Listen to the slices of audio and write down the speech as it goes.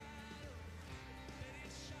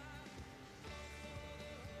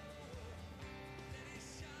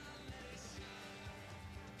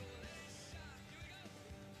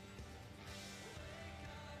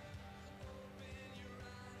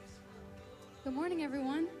Good morning,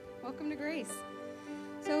 everyone. Welcome to Grace.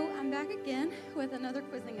 So I'm back again with another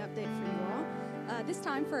quizzing update for you all. This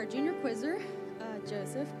time for our junior quizzer,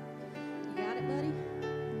 Joseph. You got it, buddy?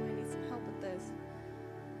 You might need some help with this.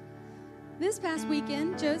 This past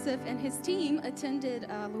weekend, Joseph and his team attended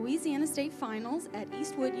Louisiana State Finals at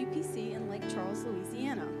Eastwood UPC in Lake Charles,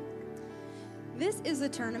 Louisiana. This is a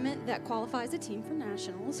tournament that qualifies a team for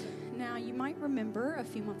nationals. Now, you might remember a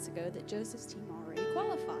few months ago that Joseph's team already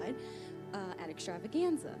qualified at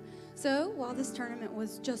Extravaganza. So while this tournament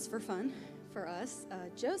was just for fun for us,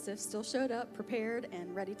 Joseph still showed up prepared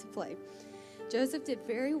and ready to play. Joseph did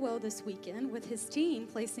very well this weekend with his team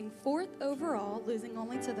placing 4th overall, losing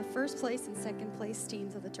only to the first place and second place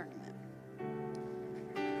teams of the tournament.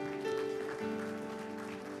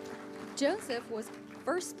 Joseph was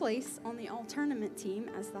first place on the all-tournament team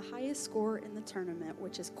as the highest scorer in the tournament,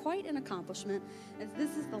 which is quite an accomplishment, as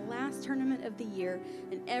this is the last tournament of the year,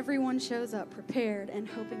 and everyone shows up prepared and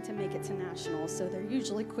hoping to make it to nationals, so they're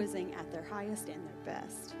usually quizzing at their highest and their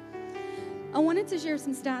best. I wanted to share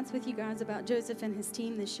some stats with you guys about Joseph and his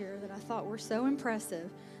team this year that I thought were so impressive.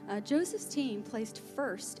 Joseph's team placed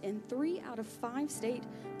first in 3 out of 5 state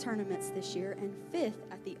tournaments this year and 5th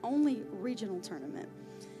at the only regional tournament.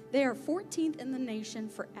 They are 14th in the nation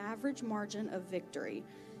for average margin of victory.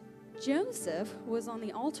 Joseph was on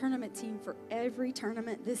the all-tournament team for every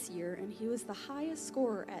tournament this year, and he was the highest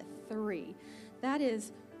scorer at 3. That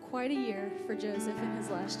is quite a year for Joseph in his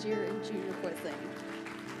last year in junior quizzing.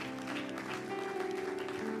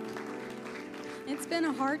 It's been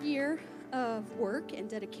a hard year of work and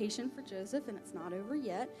dedication for Joseph, and it's not over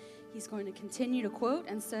yet. He's going to continue to quote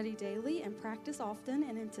and study daily and practice often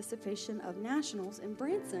in anticipation of nationals in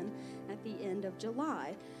Branson at the end of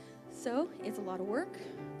July. So it's a lot of work,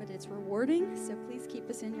 but it's rewarding. So please keep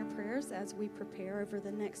us in your prayers as we prepare over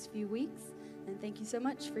the next few weeks. And thank you so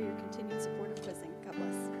much for your continued support of quizzing. God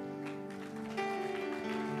bless.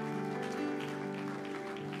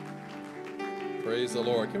 Praise the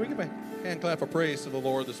Lord. Can we give a hand clap of praise to the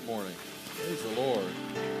Lord this morning? Praise the Lord.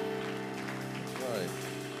 That's right.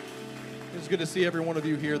 It's good to see every one of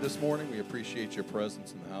you here this morning. We appreciate your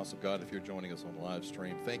presence in the house of God. If you're joining us on the live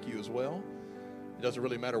stream, thank you as well. It doesn't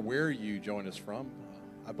really matter where you join us from.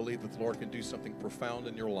 I believe that the Lord can do something profound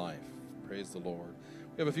in your life. Praise the Lord.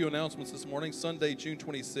 We have a few announcements this morning. Sunday, June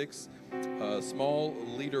 26th, small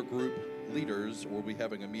leader group leaders will be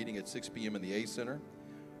having a meeting at 6 p.m. in the A Center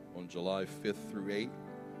on July 5th through 8th.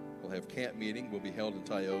 We'll have camp meeting. Will be held in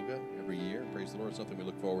Tioga every year. Praise the Lord. Something we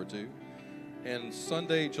look forward to. And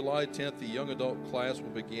Sunday, July 10th, the young adult class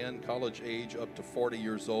will begin, college age up to 40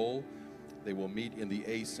 years old. They will meet in the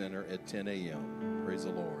A Center at 10 a.m. Praise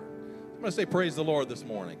the Lord. I'm going to say praise the Lord this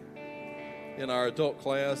morning. In our adult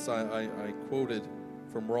class, I quoted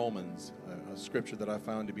from Romans, a scripture that I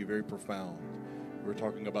found to be very profound. We were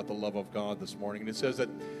talking about the love of God this morning, and it says that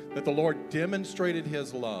the Lord demonstrated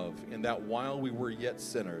his love in that while we were yet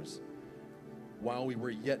sinners,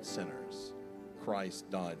 Christ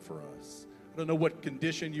died for us. I don't know what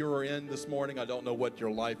condition you are in this morning. I don't know what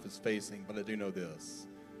your life is facing, but I do know this.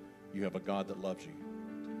 You have a God that loves you.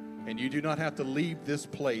 And you do not have to leave this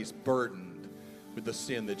place burdened with the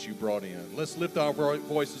sin that you brought in. Let's lift our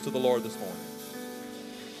voices to the Lord this morning.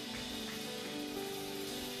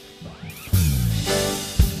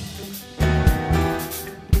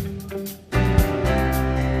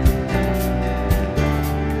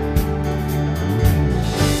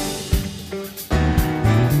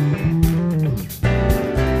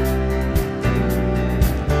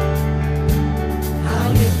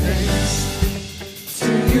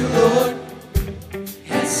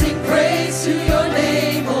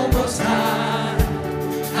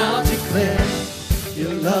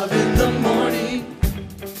 Your love in the morning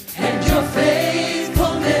and your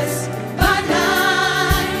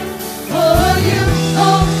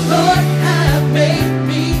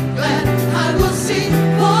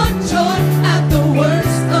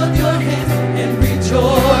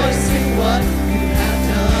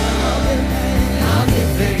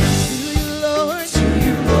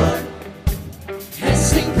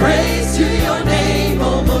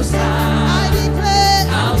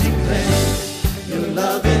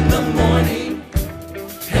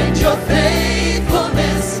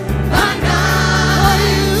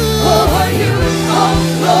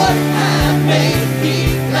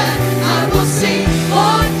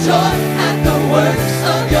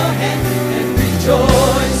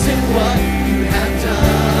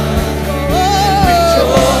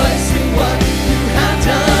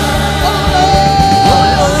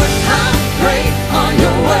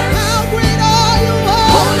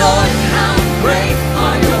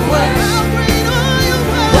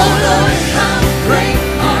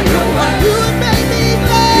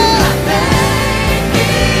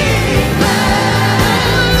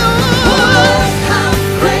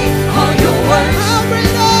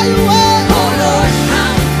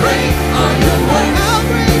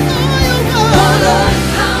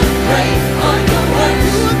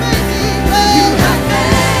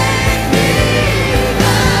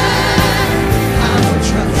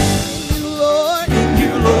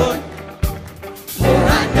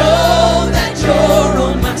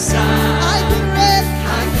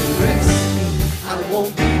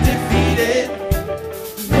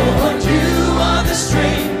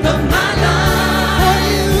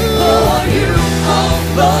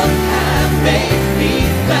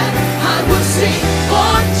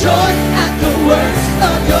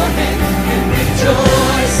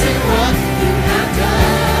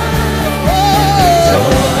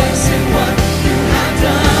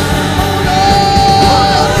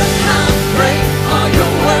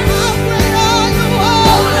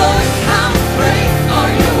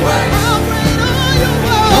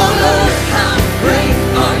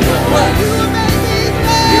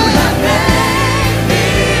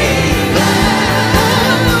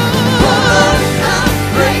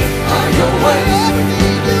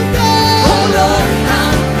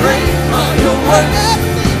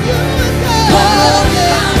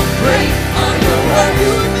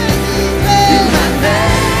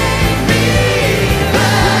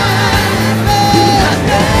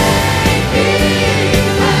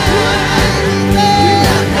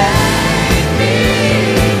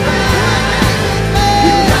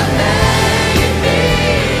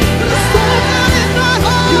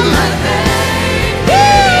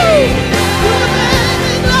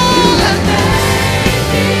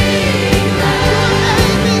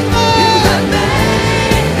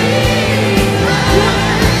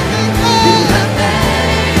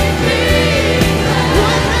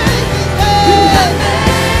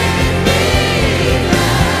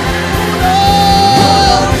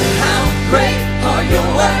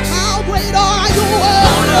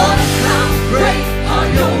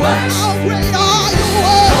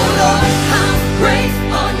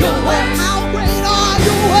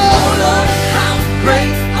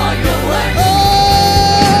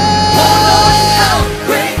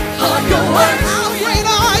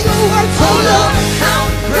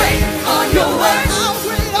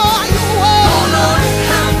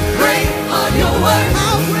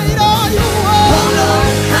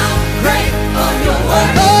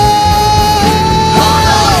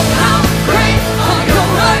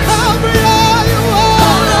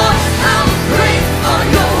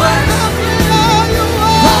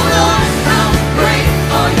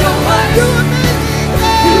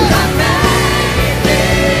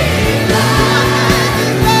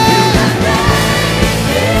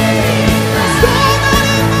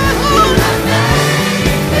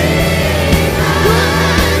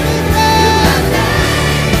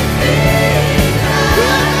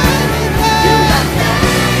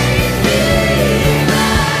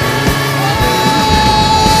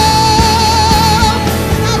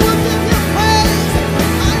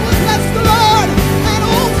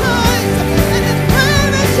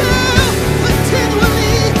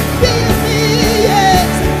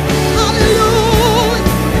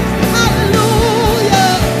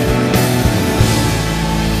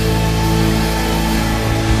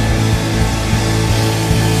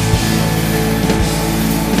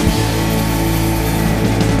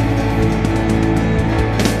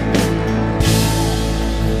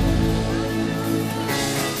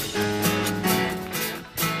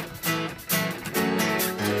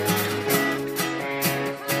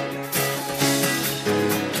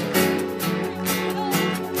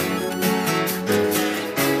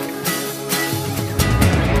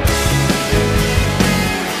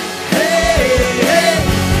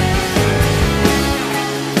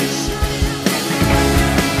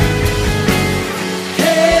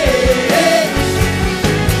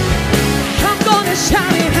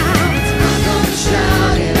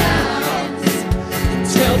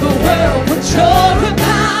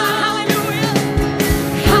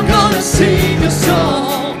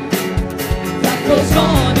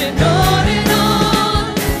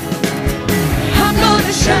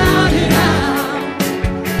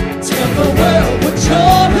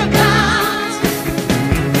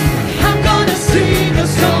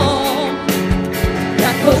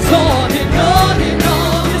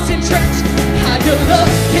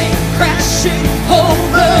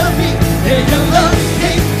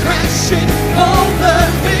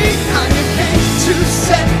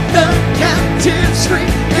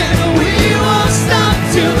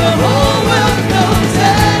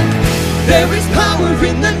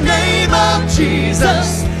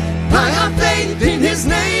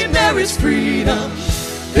is freedom.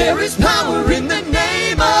 There is power in the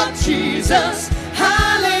name of Jesus.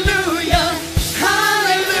 Hallelujah.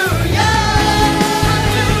 Hallelujah.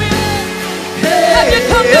 Hallelujah. Hey, have you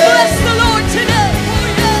come to bless the Lord today? Oh,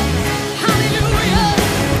 yeah. Hallelujah.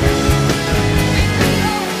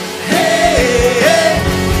 Hey, hey.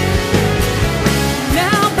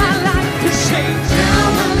 Now my life has changed. Now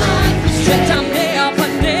my life has changed. I'll never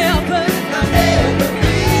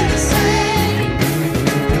be the same.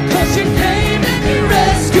 'Cause you came and you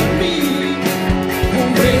rescued me.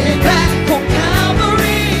 Way back on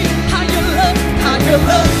Calvary. How your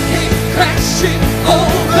love came crashing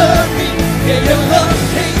over me. Yeah, your love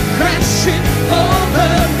came crashing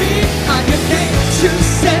over me. How you came to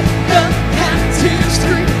set the captives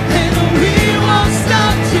free. And we won't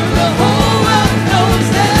stop till the whole world knows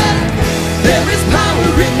that there is power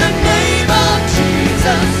in the name of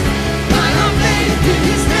Jesus. By our faith in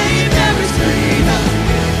His name there is freedom.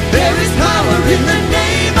 There is power in the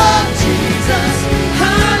name of Jesus.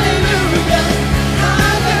 Hallelujah.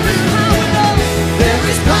 There is power, Lord. There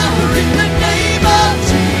is power in the name of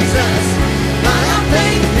Jesus. By our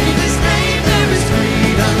faith in His name there is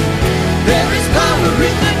freedom. There is power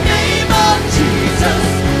in the name of Jesus.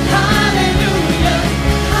 Hallelujah.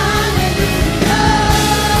 Hallelujah.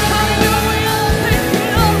 Hallelujah. Thank you,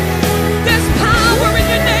 Lord. There's power in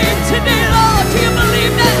your name today, Lord. Do you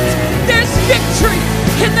believe that? There's victory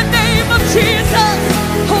in the name of Jesus.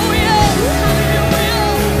 Oh, yes. Hallelujah.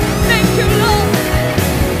 Thank you, Lord.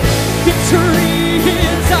 Victory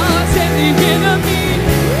is ours and the enemy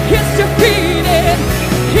is defeated.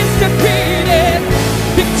 He's defeated.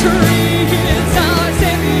 Victory is ours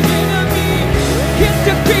and the enemy is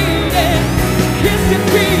defeated. He's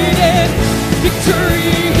defeated.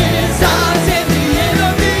 Victory is ours and the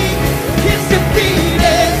enemy is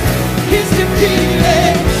defeated. He's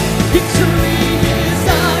defeated. Victory is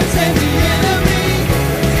ours and the enemy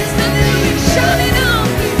is defeated. Shouting out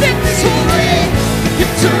victory.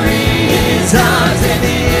 Victory is ours and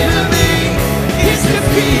the enemy is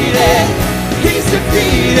defeated. He's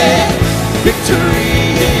defeated. Victory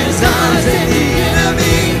is ours and the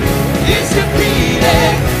enemy is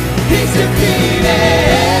defeated. He's defeated.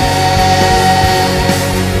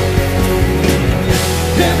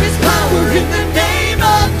 There is power in the name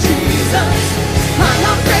of Jesus. By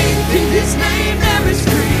our faith in His name there is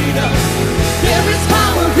freedom. There is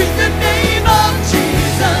power in the name of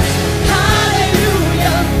Jesus.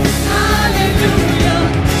 Hallelujah. Hallelujah.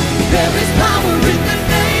 There is power in the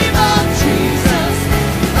name of Jesus.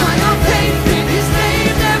 By our faith in His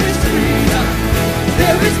name there is freedom.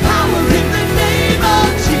 There is power in the name of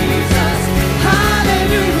Jesus.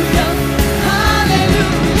 Hallelujah.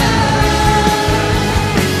 Hallelujah.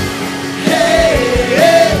 Hey,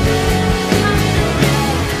 hey.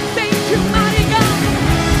 Thank you, mighty God.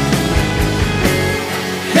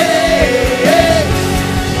 Hey, hey.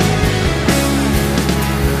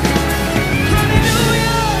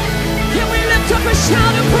 Hallelujah. Can we lift up a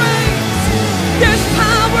shout of praise? There's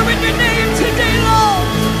power in your name today, Lord.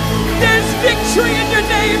 There's victory in your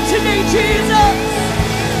name today, Jesus.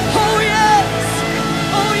 Oh, yes.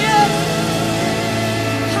 Oh, yes.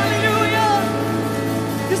 Hallelujah.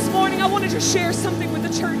 This morning I wanted to share something with the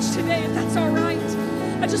church today, if that's all right.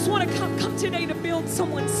 I just want to come today to build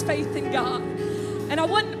someone's faith in God. And I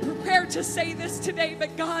wasn't prepared to say this today,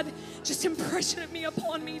 but God just impressed me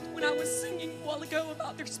upon me when I was singing a while ago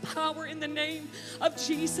about there's power in the name of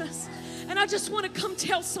Jesus. And I just want to come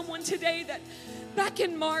tell someone today that back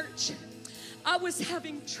in March, I was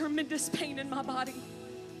having tremendous pain in my body.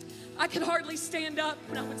 I could hardly stand up.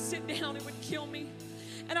 When I would sit down, it would kill me.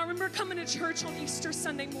 And I remember coming to church on Easter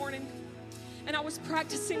Sunday morning, and I was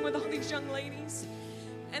practicing with all these young ladies,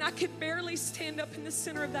 and I could barely stand up in the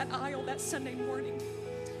center of that aisle that Sunday morning.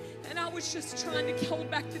 And I was just trying to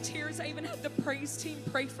hold back the tears. I even had the praise team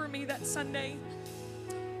pray for me that Sunday.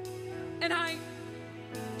 And I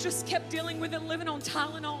just kept dealing with it, living on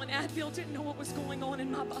Tylenol and Advil, didn't know what was going on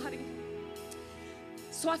in my body.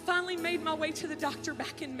 So I finally made my way to the doctor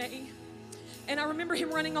back in May. And I remember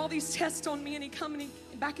him running all these tests on me, and he come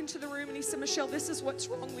back into the room and he said, Michelle, this is what's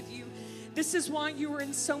wrong with you. This is why you are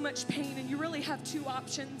in so much pain, and you really have two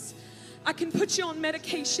options. I can put you on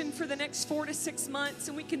medication for the next 4 to 6 months,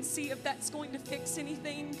 and we can see if that's going to fix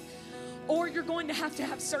anything, or you're going to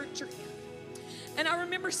have surgery. And I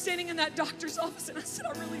remember sitting in that doctor's office, and I said,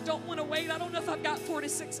 I really don't want to wait. I don't know if I've got 4 to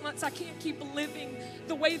 6 months. I can't keep living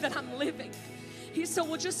the way that I'm living. He said,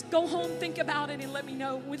 well, just go home, think about it, and let me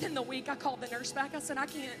know. Within the week, I called the nurse back. I said, I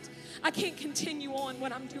can't continue on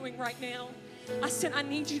what I'm doing right now. I said, I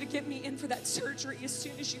need you to get me in for that surgery as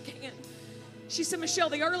soon as you can. She said, Michelle,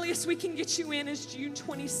 the earliest we can get you in is June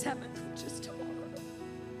 27th, which is tomorrow.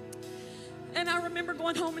 And I remember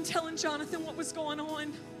going home and telling Jonathan what was going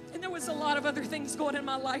on. And there was a lot of other things going in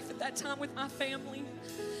my life at that time with my family.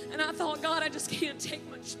 And I thought, God, I just can't take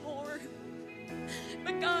much more.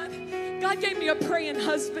 But God gave me a praying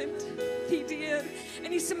husband. He did.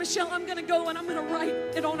 And he said, Michelle, I'm going to go and I'm going to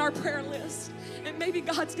write it on our prayer list. And maybe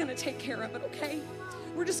God's going to take care of it, okay?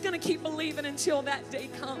 We're just going to keep believing until that day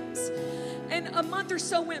comes. And a month or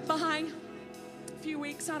so went by, a few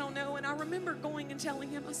weeks, I don't know. And I remember going and telling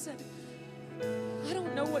him, I said, I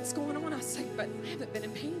don't know what's going on. I said, but I haven't been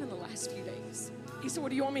in pain in the last few days. He said, well,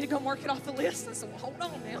 do you want me to go mark it off the list? I said, well, hold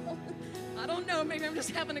on now. I don't know. Maybe I'm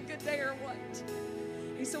just having a good day or what.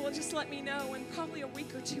 He said, well, just let me know. And probably a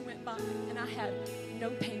week or two went by, and I had no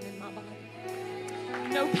pain in my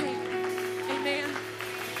body. No pain. Amen.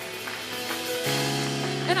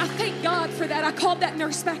 And I thank God for that. I called that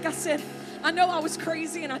nurse back. I said, I know I was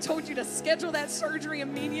crazy, and I told you to schedule that surgery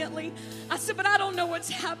immediately. I said, but I don't know what's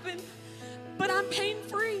happened. But I'm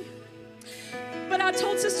pain-free. But I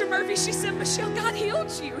told Sister Murphy, she said, Michelle, God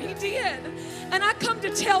healed you. He did. And I come to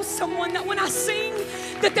tell someone that when I sing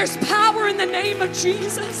that there's power in the name of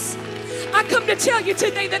Jesus, I come to tell you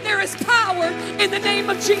today that there is power in the name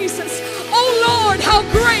of Jesus. Oh, Lord, how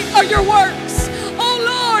great are your works. Oh,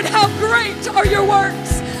 Lord, how great are your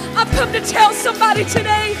works. I've come to tell somebody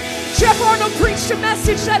today, Jeff Arnold preached a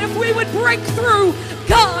message that if we would break through,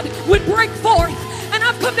 God would break forth. And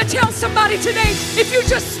I've come to tell somebody today, if you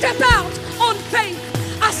just step out on faith,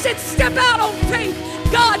 I said step out on faith,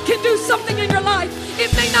 God can do something in your life.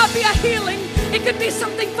 It may not be a healing. It could be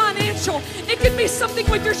something financial. It could be something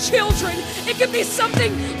with your children. It could be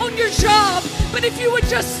something on your job. But if you would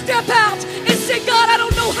just step out and say, God, I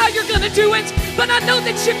don't know how you're going to do it, but I know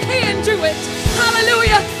that you can do it.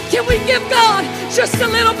 Hallelujah. Can we give God just a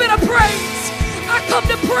little bit of praise? I come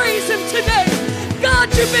to praise him today. God,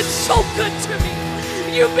 you've been so good to me.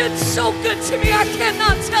 You've been so good to me. I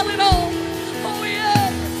cannot tell it all. Oh,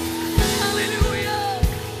 yeah. Hallelujah.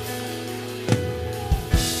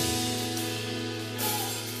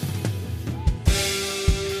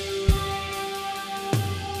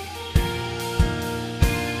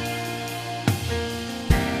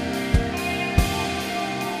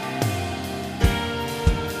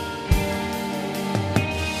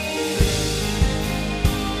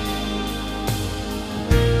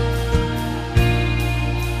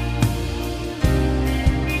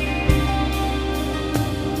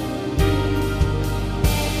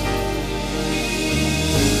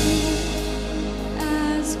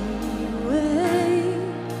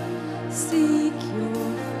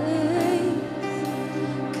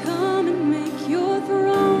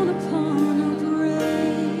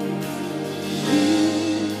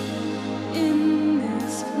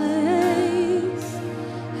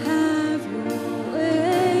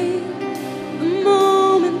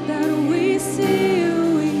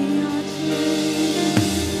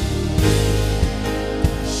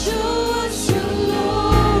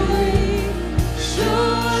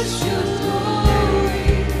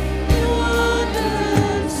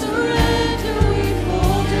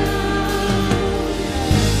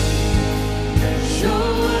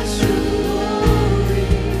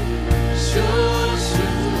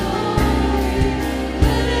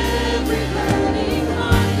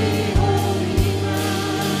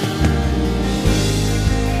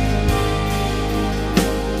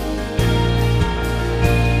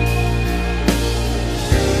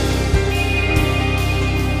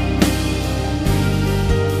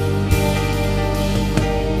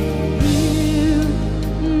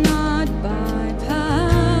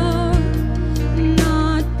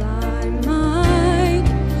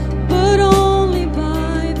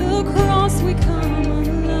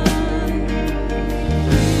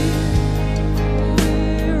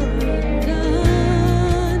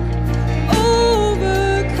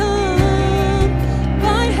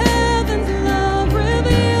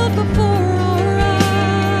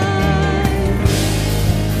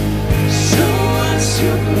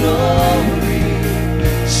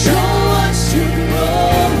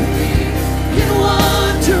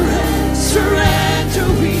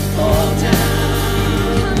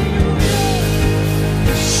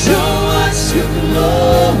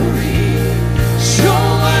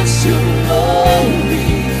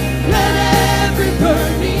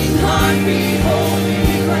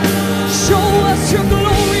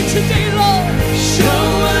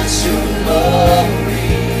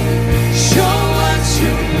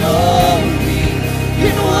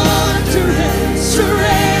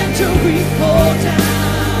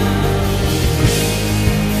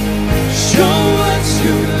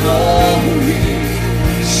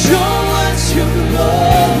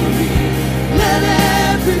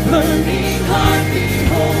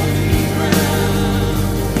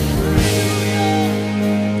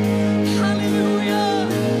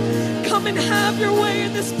 and have your way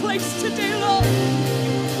in this place today, Lord.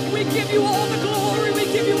 We give you all the glory. We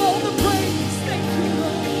give you all the praise. Thank you,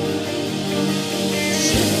 Lord.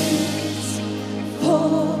 Chains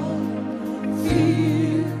fall,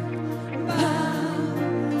 fear bow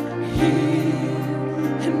here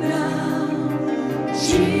and now.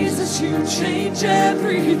 Jesus, you change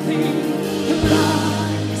everything.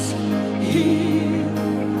 Lies here,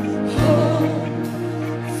 hope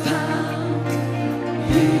found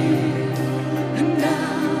here and now.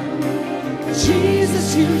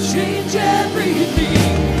 Jesus, you change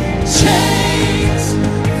everything. Chains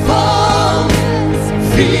fall,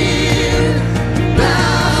 fear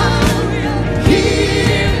bow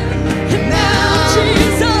here and now.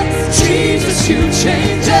 Jesus, you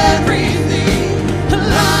change everything.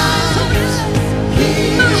 Lies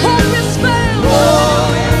here, my hope is found.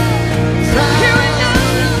 Here and now.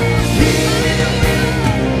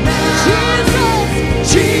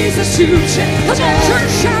 Jesus, you change. Come on,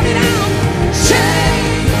 church, shout it out.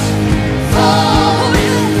 Chains fall,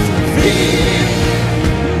 fear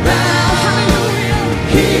bow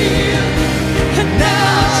here and now.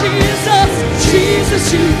 Jesus,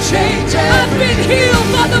 you change. I've been healed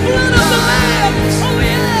by the blood of the Lamb. Oh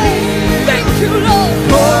yeah, thank you, Lord.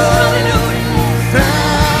 Hallelujah.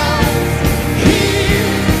 Found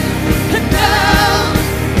here and now.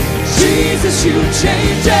 Jesus, you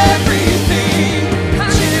change everything.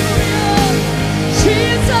 Hallelujah.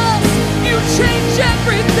 Jesus, you change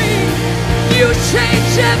everything. You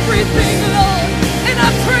change everything, Lord. And I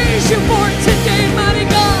praise you for it today, mighty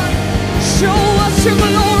God. Show us your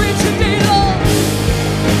glory today, Lord.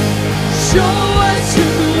 Show us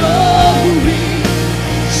your glory.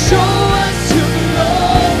 Show us your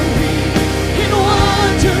glory. In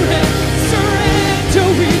wonder and surrender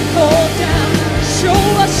we fall down. Show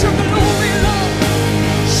us your glory, Lord.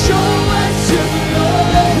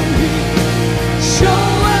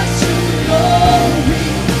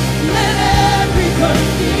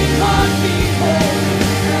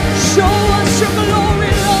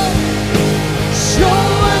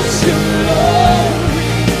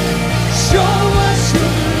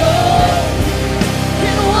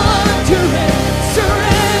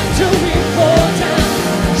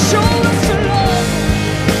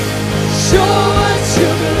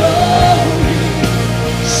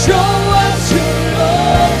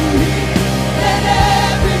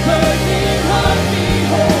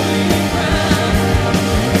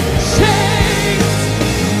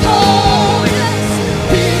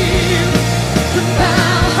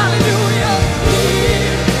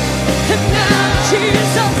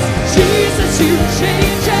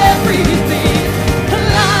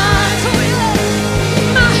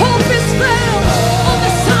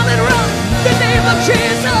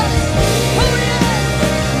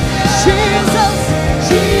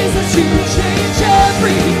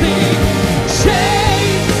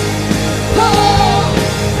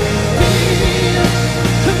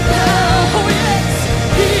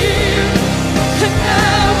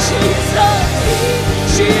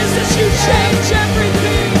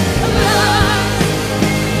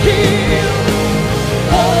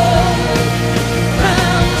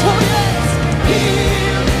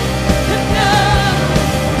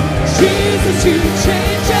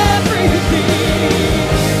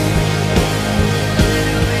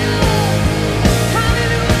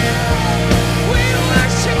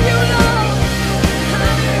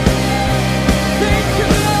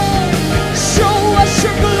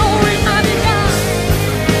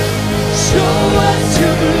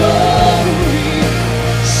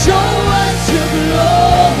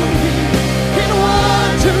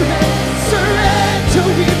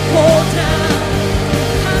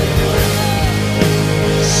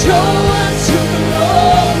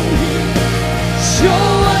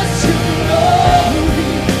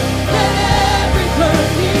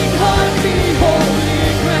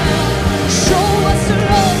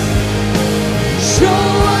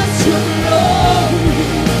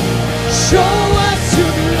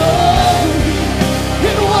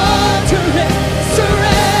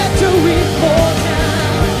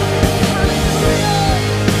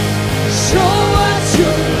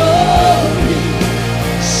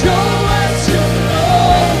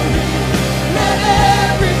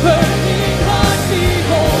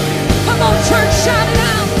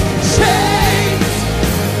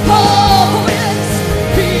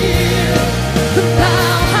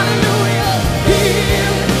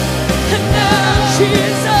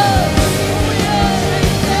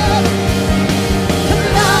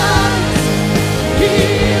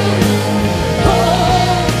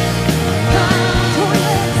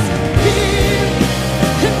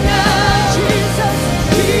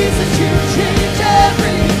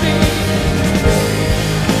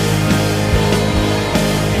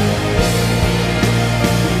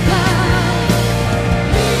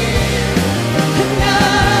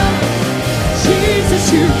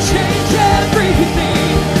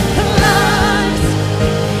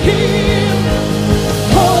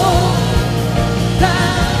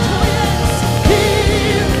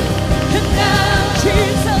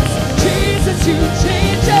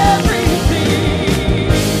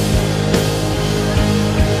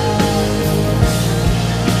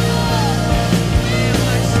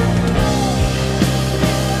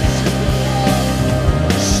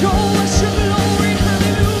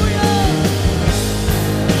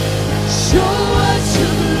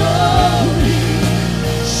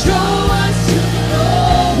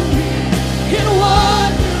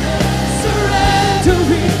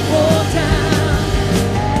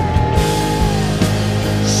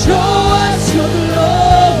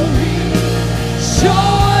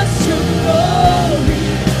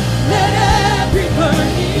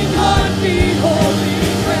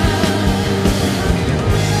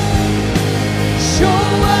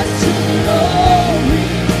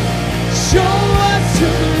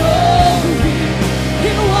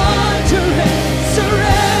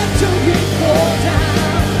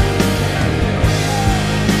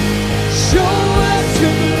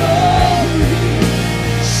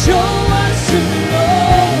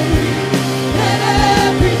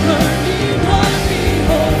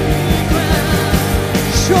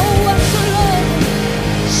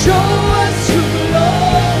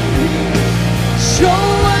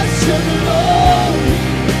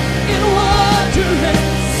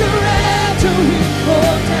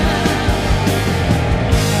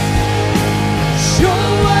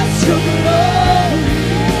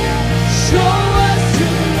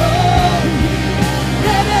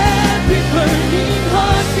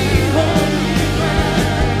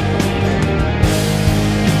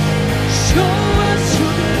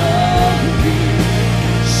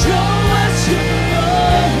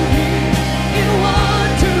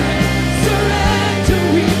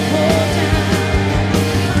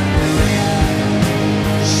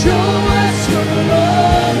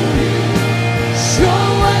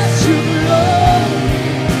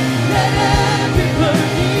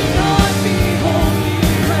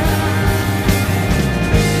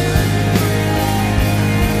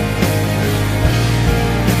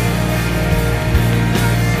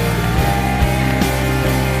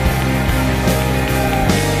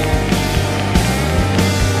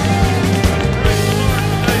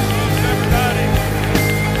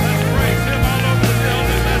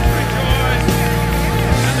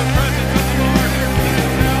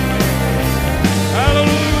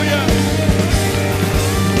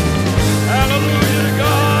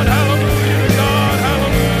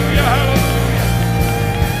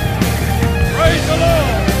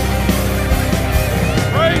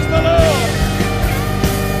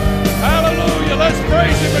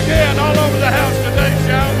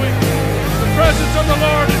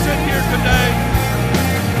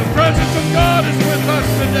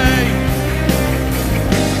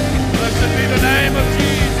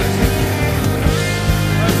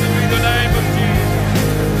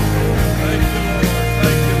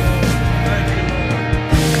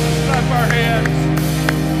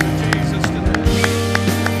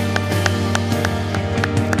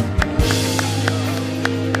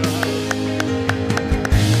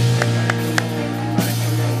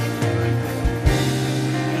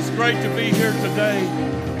 great to be here today.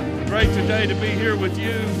 Great today to be here with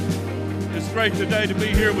you. It's great today to be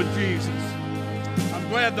here with Jesus. I'm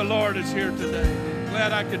glad the Lord is here today.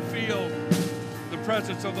 Glad I could feel the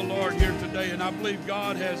presence of the Lord here today. And I believe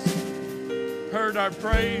God has heard our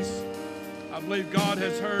praise. I believe God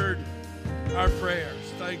has heard our prayers.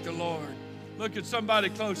 Thank the Lord. Look at somebody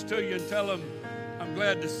close to you and tell them, I'm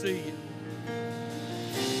glad to see you.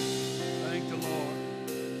 Thank the Lord.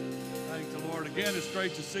 Thank the Lord. Again, it's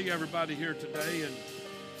great to see everybody here today. And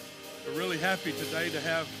we're really happy today to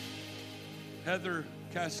have Heather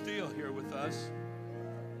Castile here with us.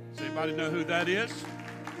 Does anybody know who that is?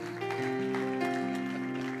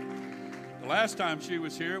 The last time she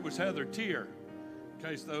was here, it was Heather Tier. In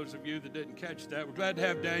case those of you that didn't catch that, we're glad to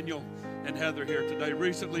have Daniel and Heather here today.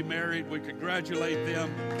 Recently married, we congratulate them,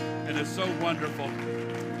 and it's so wonderful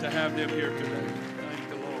to have them here today. Thank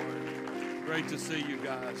the Lord. Great to see you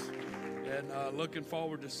guys, and looking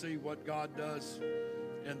forward to see what God does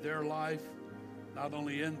in their life, not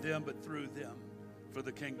only in them but through them, for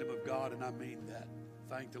the kingdom of God, and I mean that.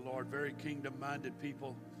 Thank the Lord. Very kingdom-minded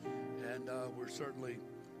people, and we're certainly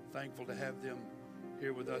thankful to have them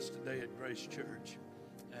here with us today at Grace Church.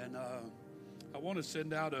 And I want to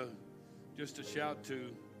send out just a shout to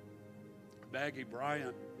Maggie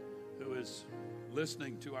Bryant, who is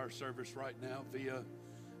listening to our service right now via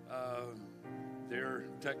their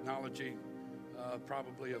technology,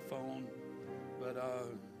 probably a phone. But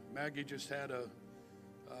Maggie just had a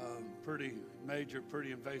pretty major,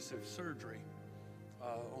 pretty invasive surgery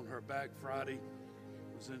on her back Friday.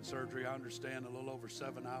 Was in surgery, I understand, a little over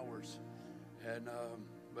 7 hours. And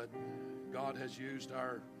but God has used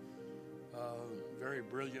our very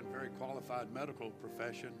brilliant, very qualified medical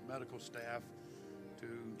profession, medical staff, to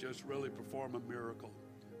just really perform a miracle,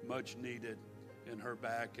 much needed in her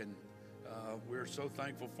back. And we're so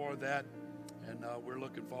thankful for that. And we're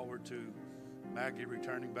looking forward to Maggie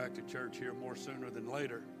returning back to church here more sooner than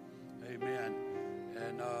later. Amen.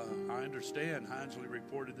 And I understand, Hinesley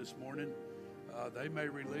reported this morning, they may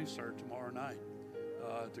release her tomorrow night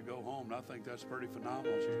to go home. And I think that's pretty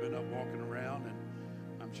phenomenal. She's been up walking around, and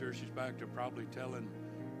I'm sure she's back to probably telling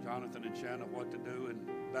Jonathan and Shanna what to do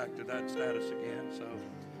and back to that status again. So,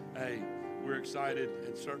 hey, we're excited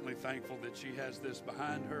and certainly thankful that she has this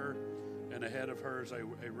behind her, and ahead of her is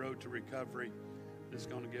a road to recovery that's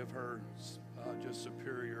going to give her just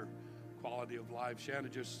superior quality of life. Shanna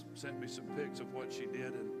just sent me some pics of what she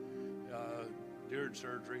did during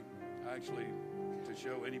surgery, actually, to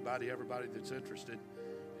show everybody that's interested.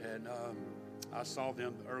 And I saw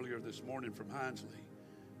them earlier this morning from Hinesley.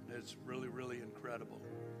 And it's really, really incredible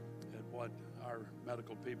at what our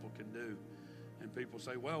medical people can do. And people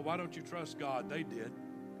say, well, why don't you trust God? They did.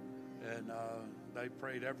 And they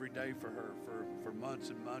prayed every day for her. For months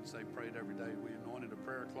and months, they prayed every day. We anointed a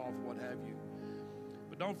prayer cloth, what have you.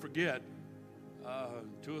 But don't forget,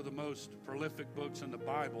 two of the most prolific books in the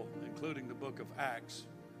Bible, including the book of Acts,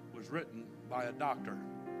 was written by a doctor.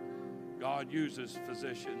 God uses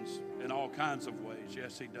physicians in all kinds of ways.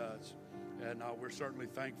 Yes, he does. And we're certainly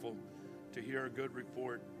thankful to hear a good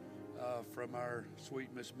report from our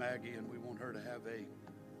sweet Miss Maggie, and we want her to have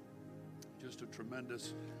just a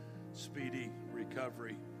tremendous, speedy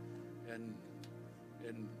recovery. And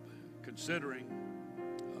considering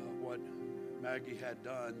what Maggie had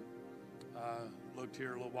done, looked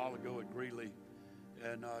here a little while ago at Greeley,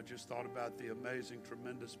 and just thought about the amazing,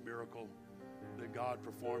 tremendous miracle that God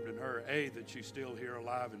performed in her. That she's still here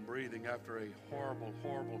alive and breathing after a horrible,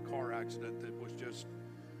 horrible car accident that was just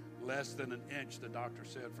less than an inch, the doctor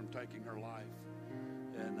said, from taking her life.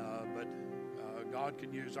 And but God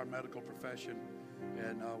can use our medical profession,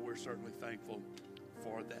 and we're certainly thankful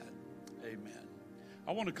for that. Amen.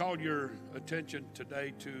 I want to call your attention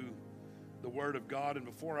today to the Word of God. And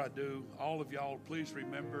before I do, all of y'all, please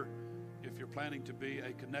remember, if you're planning to be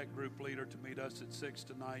a Connect Group leader, to meet us at 6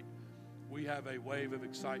 tonight. We have a wave of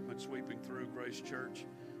excitement sweeping through Grace Church,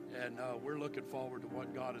 and we're looking forward to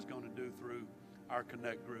what God is going to do through our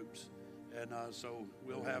Connect Groups. And so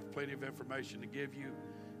we'll have plenty of information to give you,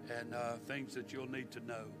 and things that you'll need to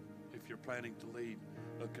know if you're planning to lead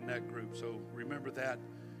a Connect Group. So remember that,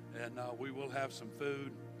 and we will have some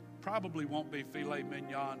food. Probably won't be filet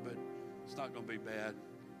mignon, but it's not going to be bad.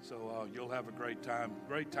 So you'll have a great time.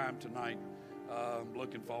 Great time tonight. I'm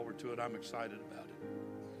looking forward to it. I'm excited about it.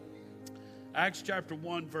 Acts chapter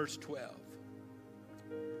 1, verse 12.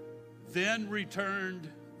 Then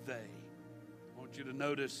returned they. I want you to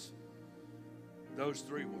notice those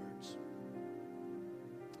three words.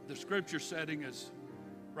 The scripture setting is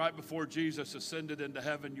right before Jesus ascended into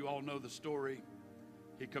heaven. You all know the story.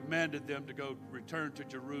 He commanded them to go return to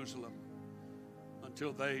Jerusalem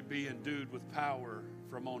until they be endued with power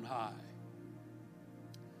from on high.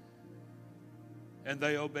 And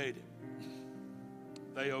they obeyed him.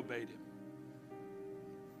 They obeyed him.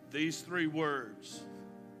 These three words,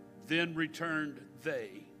 then returned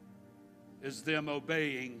they, is them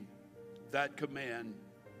obeying that command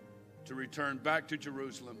to return back to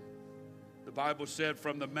Jerusalem. The Bible said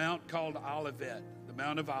from the mount called Olivet, the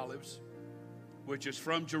Mount of Olives, which is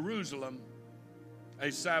from Jerusalem, a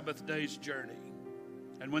Sabbath day's journey.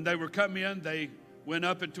 And when they were come in, they went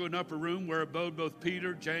up into an upper room where abode both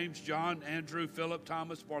Peter, James, John, Andrew, Philip,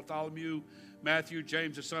 Thomas, Bartholomew, Matthew,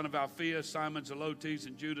 James the son of Alphaeus, Simon Zelotes,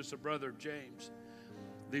 and Judas, a brother of James.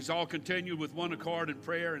 These all continued with one accord in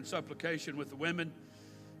prayer and supplication with the women,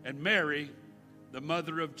 and Mary, the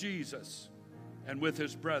mother of Jesus, and with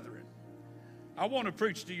his brethren. I want to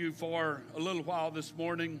preach to you for a little while this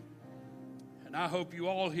morning, and I hope you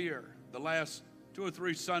all hear. The last 2 or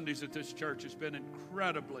 3 Sundays at this church has been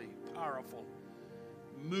incredibly powerful,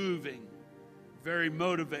 moving, very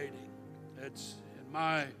motivating. It's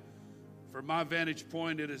from my vantage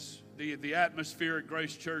point, it is the atmosphere at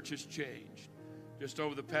Grace Church has changed just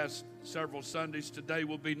over the past several Sundays. Today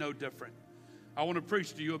will be no different. I want to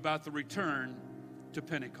preach to you about the return to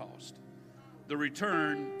Pentecost. The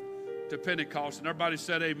return to Pentecost. And everybody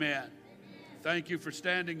said amen. Thank you for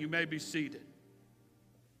standing. You may be seated.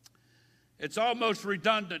 It's almost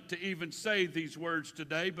redundant to even say these words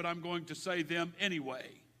today, but I'm going to say them anyway.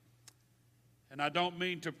 And I don't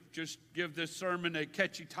mean to just give this sermon a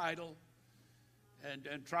catchy title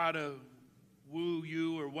and try to woo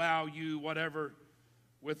you or wow you, whatever,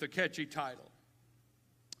 with a catchy title.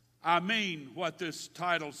 I mean what this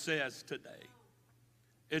title says today.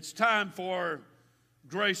 It's time for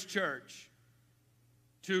Grace Church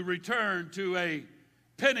to return to a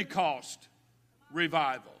Pentecost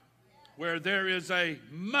revival, where there is a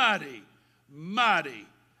mighty, mighty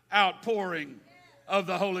outpouring of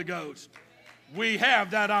the Holy Ghost. We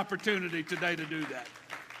have that opportunity today to do that.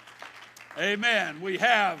 Amen. We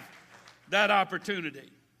have that opportunity.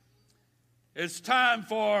 It's time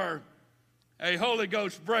for a Holy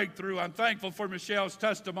Ghost breakthrough. I'm thankful for Michelle's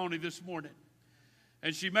testimony this morning.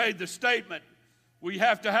 And she made the statement, we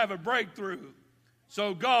have to have a breakthrough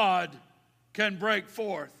so God can break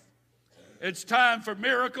forth. It's time for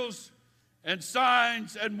miracles and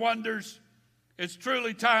signs and wonders. It's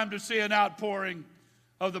truly time to see an outpouring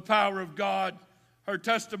of the power of God. Her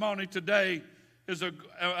testimony today is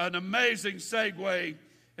an amazing segue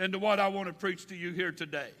into what I want to preach to you here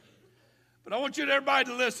today. But I want you everybody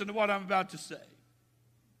to listen to what I'm about to say.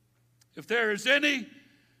 If there is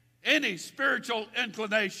any spiritual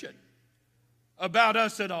inclination about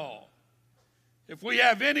us at all, if we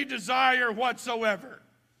have any desire whatsoever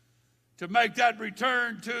to make that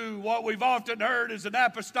return to what we've often heard is an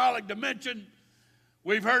apostolic dimension,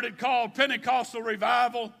 we've heard it called Pentecostal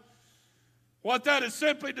revival. What that is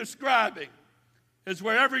simply describing is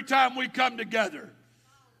where every time we come together,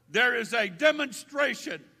 there is a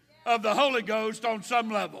demonstration of the Holy Ghost on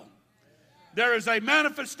some level. There is a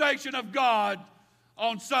manifestation of God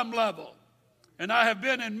on some level. And I have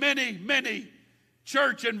been in many, many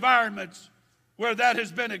church environments where that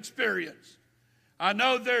has been experienced. I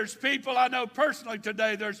know personally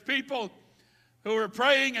today, there's people who are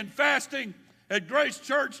praying and fasting at Grace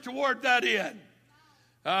Church toward that end.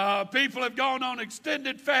 People have gone on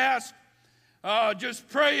extended fast, just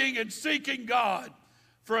praying and seeking God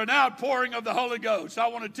for an outpouring of the Holy Ghost. I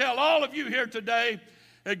want to tell all of you here today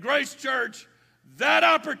at Grace Church, that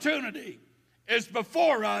opportunity is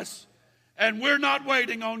before us, and we're not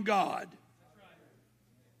waiting on God.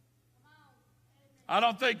 I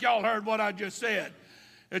don't think y'all heard what I just said.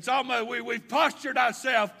 It's almost, we've postured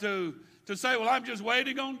ourselves to say, well, I'm just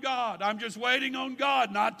waiting on God. I'm just waiting on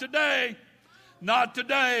God. Not today. Not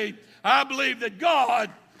today. I believe that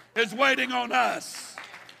God is waiting on us.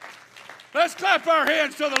 Let's clap our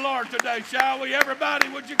hands to the Lord today, shall we? Everybody,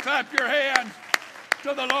 would you clap your hands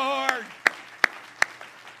to the Lord?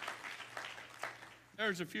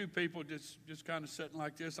 There's a few people just kind of sitting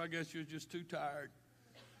like this. I guess you're just too tired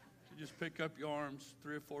to just pick up your arms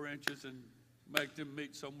 3 or 4 inches and make them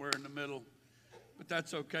meet somewhere in the middle. But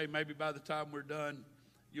that's okay. Maybe by the time we're done,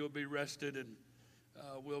 you'll be rested and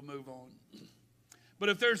we'll move on. But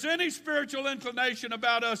if there's any spiritual inclination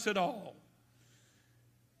about us at all,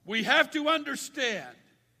 we have to understand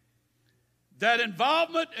that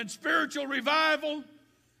involvement in spiritual revival,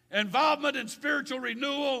 involvement in spiritual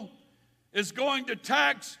renewal is going to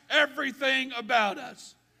tax everything about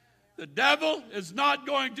us. The devil is not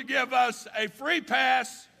going to give us a free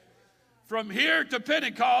pass from here to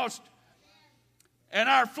Pentecost, and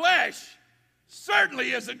our flesh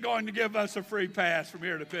certainly isn't going to give us a free pass from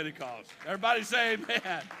here to Pentecost. Everybody say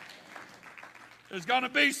amen. There's going to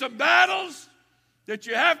be some battles that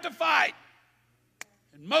you have to fight.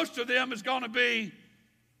 And most of them is going to be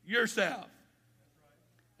yourself.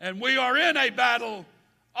 And we are in a battle,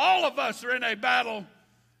 all of us are in a battle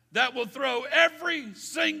that will throw every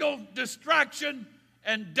single distraction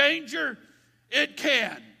and danger it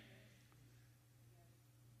can.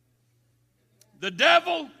 The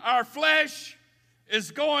devil, our flesh,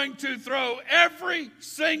 is going to throw every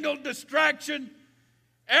single distraction,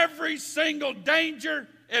 every single danger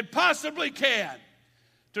it possibly can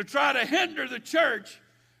to try to hinder the church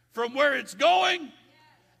from where it's going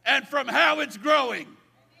and from how it's growing.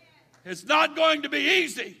 It's not going to be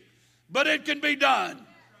easy, but it can be done.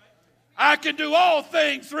 I can do all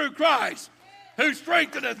things through Christ who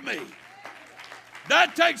strengtheneth me.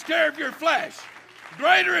 That takes care of your flesh.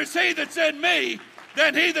 Greater is he that's in me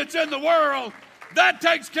than he that's in the world. That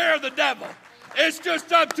takes care of the devil. It's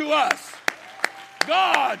just up to us.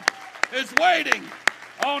 God is waiting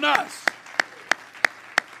on us.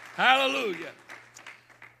 Hallelujah.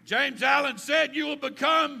 James Allen said, you will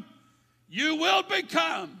become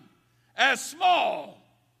as small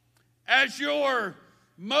as your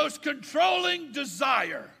most controlling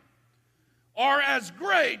desire, or as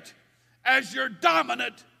great as your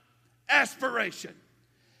dominant aspiration.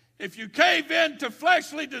 If you cave in to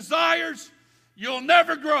fleshly desires, you'll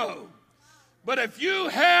never grow. But if you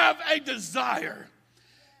have a desire,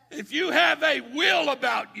 if you have a will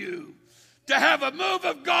about you to have a move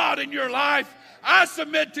of God in your life, I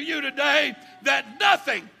submit to you today that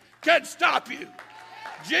nothing can stop you.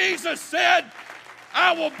 Jesus said,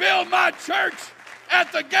 I will build my church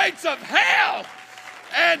at the gates of hell,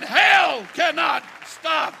 and hell cannot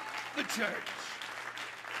stop the church.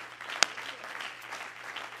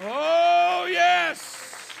 Oh,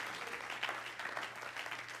 yes.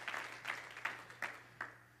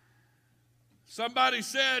 Somebody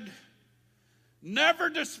said, never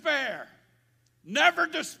despair. Never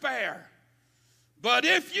despair. But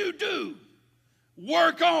if you do,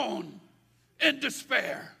 work on in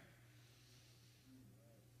despair.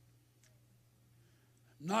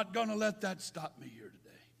 I'm not going to let that stop me here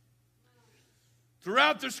today.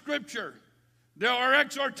 Throughout the scripture, there are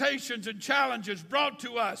exhortations and challenges brought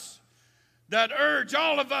to us that urge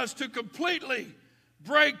all of us to completely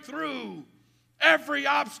break through every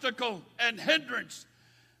obstacle and hindrance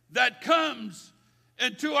that comes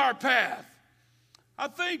into our path. I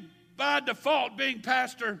think by default, being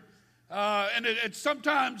pastor, and it's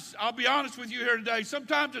sometimes, I'll be honest with you here today,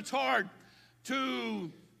 sometimes it's hard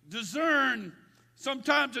to discern,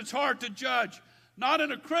 sometimes it's hard to judge, not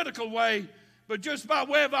in a critical way, but just by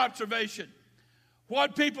way of observation,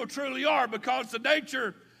 what people truly are, because the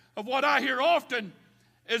nature of what I hear often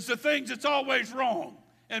is the things that's always wrong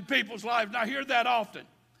in people's lives. And I hear that often.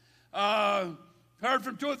 Heard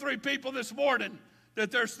from 2 or 3 people this morning that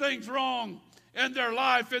there's things wrong in their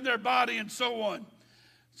life, in their body, and so on.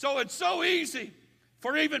 So it's so easy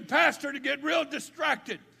for even pastor to get real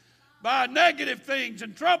distracted by negative things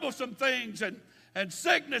and troublesome things and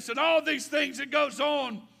sickness and all these things that goes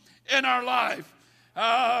on in our life.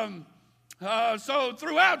 So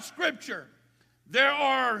throughout Scripture, there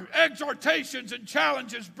are exhortations and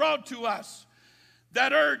challenges brought to us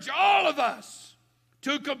that urge all of us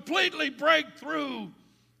to completely break through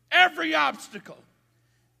every obstacle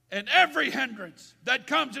and every hindrance that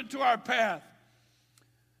comes into our path.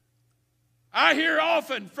 I hear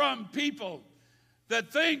often from people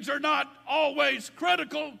that things are not always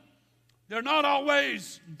critical, they're not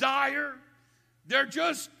always dire, they're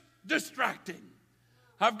just distracting.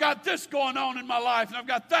 I've got this going on in my life, and I've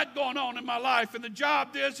got that going on in my life, and the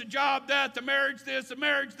job this, the job that, the marriage this, the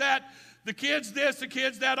marriage that, the kids this, the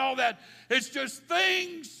kids that, all that. It's just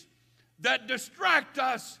things that distract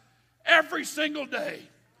us every single day.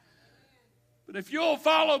 But if you'll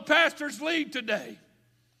follow pastor's lead today,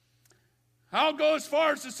 I'll go as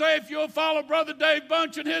far as to say if you'll follow Brother Dave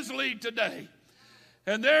Bunch and his lead today,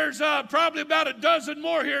 and there's probably about a dozen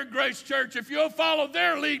more here at Grace Church, if you'll follow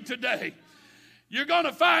their lead today, you're going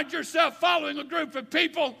to find yourself following a group of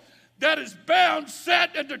people that is bound,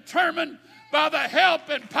 set, and determined by the help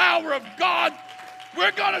and power of God.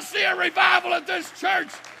 We're going to see a revival at this church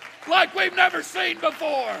like we've never seen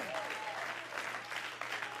before.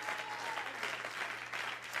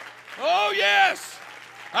 Oh, yes.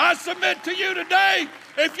 I submit to you today,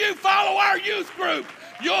 if you follow our youth group,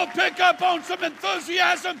 you'll pick up on some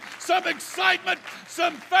enthusiasm, some excitement,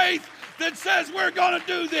 some faith that says we're going to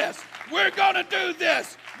do this. We're going to do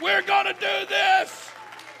this. We're going to do this.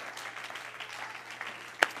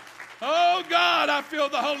 Oh, God, I feel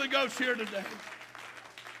the Holy Ghost here today.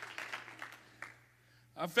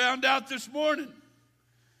 I found out this morning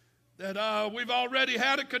that we've already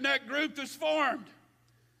had a Connect group that's formed.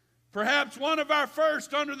 Perhaps one of our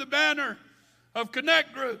first under the banner of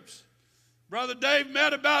Connect groups. Brother Dave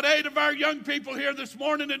met about 8 of our young people here this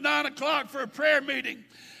morning at 9 o'clock for a prayer meeting.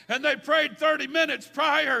 And they prayed 30 minutes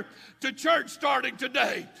prior to church starting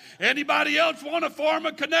today. Anybody else want to form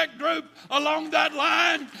a Connect group along that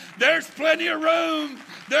line? There's plenty of room.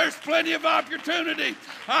 There's plenty of opportunity.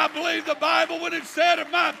 I believe the Bible when it said,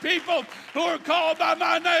 if my people who are called by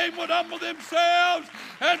my name would humble themselves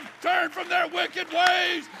and turn from their wicked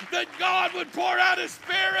ways, that God would pour out His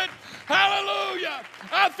Spirit. Hallelujah.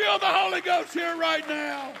 I feel the Holy Ghost here right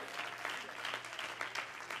now.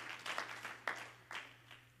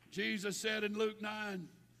 Jesus said in Luke 9,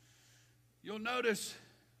 you'll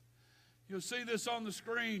see this on the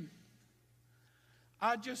screen.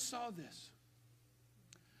 I just saw this.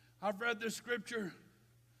 I've read this scripture,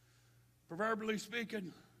 proverbially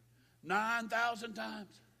speaking, 9,000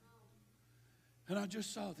 times. And I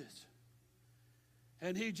just saw this.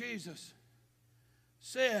 And Jesus,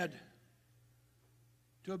 said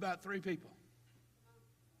to about 3 people.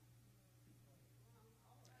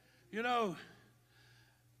 You know,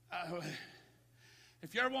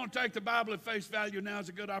 if you ever want to take the Bible at face value, now is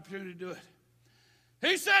a good opportunity to do it.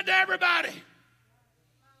 He said to everybody.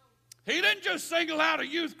 He didn't just single out a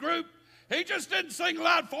youth group. He just didn't single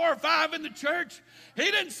out 4 or 5 in the church. He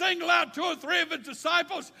didn't single out 2 or 3 of his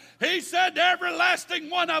disciples. He said to every lasting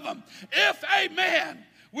one of them, if a man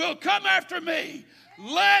will come after me,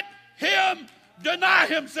 let him deny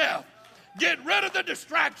himself. Get rid of the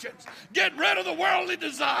distractions. Get rid of the worldly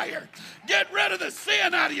desire. Get rid of the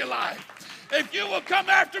sin out of your life. If you will come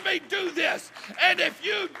after me, do this. And if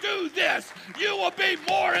you do this, you will be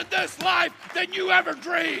more in this life than you ever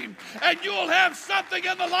dreamed. And you will have something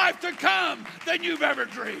in the life to come than you've ever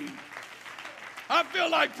dreamed. I feel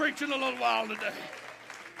like preaching a little while today.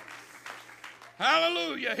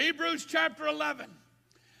 Hallelujah. Hebrews chapter 11.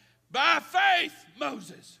 By faith,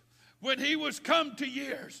 Moses, when he was come to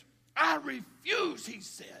years, I refuse, he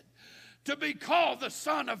said, to be called the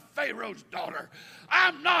son of Pharaoh's daughter.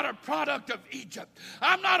 I'm not a product of Egypt.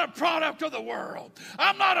 I'm not a product of the world.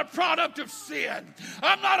 I'm not a product of sin.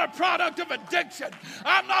 I'm not a product of addiction.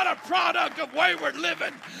 I'm not a product of wayward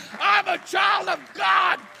living. I'm a child of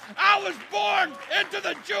God. I was born into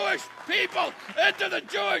the Jewish people, into the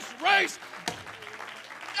Jewish race.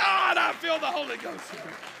 God, I feel the Holy Ghost here.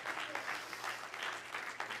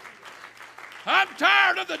 I'm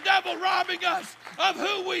tired of the devil robbing us of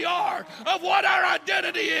who we are, of what our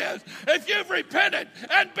identity is. If you've repented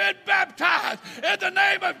and been baptized in the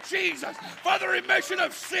name of Jesus for the remission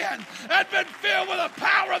of sin and been filled with the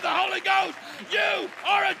power of the Holy Ghost, you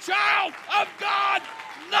are a child of God,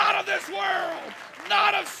 not of this world,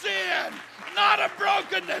 not of sin, not of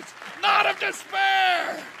brokenness, not of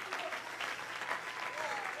despair.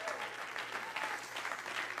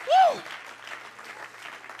 Woo!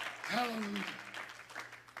 Hallelujah.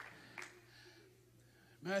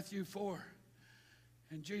 Matthew 4.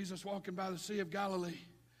 And Jesus walking by the Sea of Galilee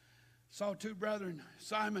saw 2 brethren,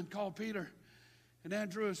 Simon called Peter and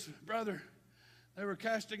Andrew his brother. They were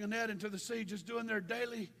casting a net into the sea, just doing their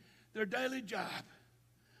daily job.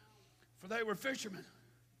 For they were fishermen.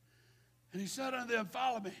 And he said unto them,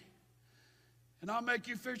 follow me, and I'll make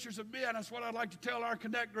you fishers of men. That's what I'd like to tell our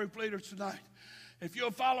Connect group leaders tonight. If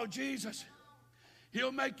you'll follow Jesus,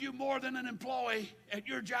 He'll make you more than an employee at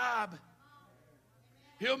your job.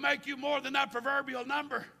 He'll make you more than that proverbial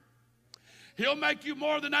number. He'll make you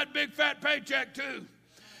more than that big fat paycheck too.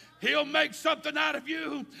 He'll make something out of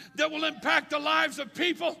you that will impact the lives of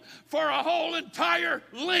people for a whole entire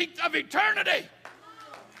length of eternity.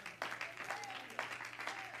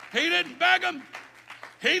 He didn't beg them.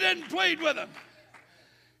 He didn't plead with them.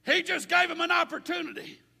 He just gave them an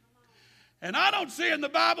opportunity. And I don't see in the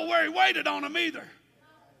Bible where He waited on them either.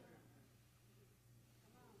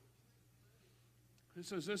 It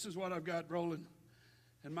says, this is what I've got rolling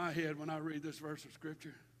in my head when I read this verse of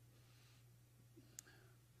Scripture.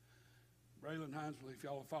 Braylon Hinesville, if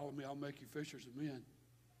y'all will follow me, I'll make you fishers of men.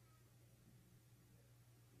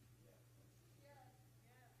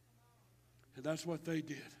 And that's what they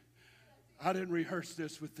did. I didn't rehearse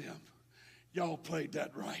this with them. Y'all played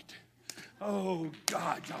that right. Oh,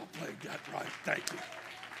 God, y'all played that right. Thank you.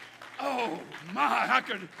 Oh, my,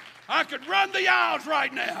 I could run the aisles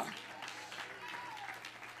right now.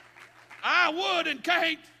 I would and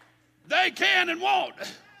can't. They can and won't.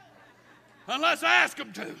 Unless I ask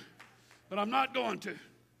them to. But I'm not going to.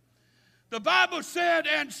 The Bible said,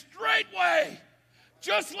 and straightway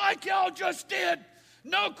just like y'all just did.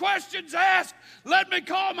 No questions asked. Let me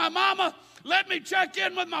call my mama. Let me check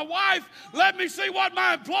in with my wife. Let me see what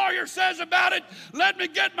my employer says about it. Let me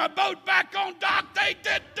get my boat back on dock. They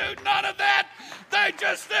didn't do none of that. They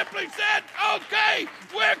just simply said, okay,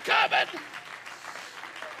 we're coming.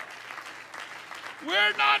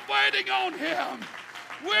 We're not waiting on him.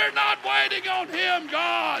 We're not waiting on him.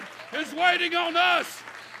 God is waiting on us.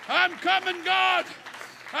 I'm coming, God.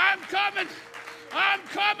 I'm coming. I'm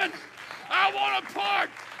coming. I want a part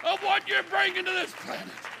of what you're bringing to this planet.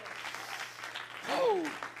 Oh,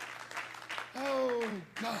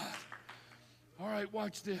 God. All right,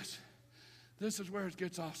 watch this. This is where it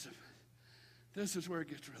gets awesome. This is where it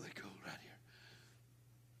gets really cool right here.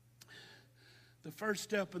 The first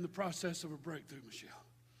step in the process of a breakthrough, Michelle.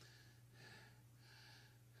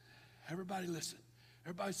 Everybody listen.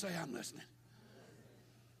 Everybody say, I'm listening.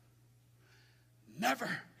 Never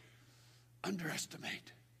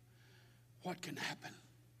underestimate what can happen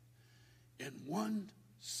in one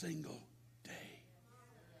single day.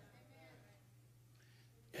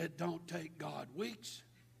 It don't take God weeks.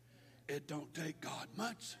 It don't take God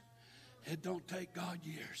months. It don't take God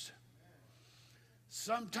years.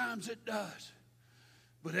 Sometimes it does,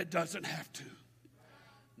 but it doesn't have to.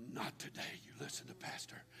 Not today. You listen to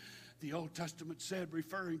Pastor. The Old Testament said,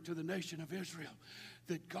 referring to the nation of Israel,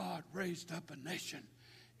 that God raised up a nation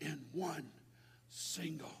in one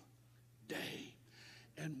single day.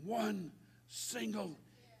 In one single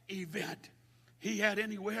event. He had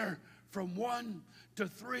anywhere from 1 to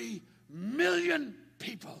 3 million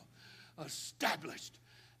people established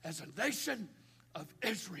as a nation of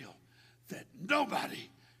Israel that nobody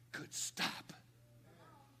could stop.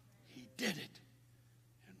 He did it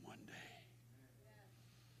in one day.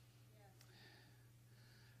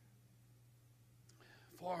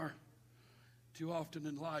 Far too often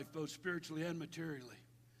in life, both spiritually and materially,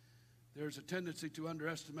 there's a tendency to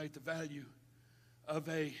underestimate the value of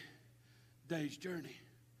a day's journey,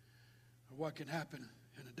 or what can happen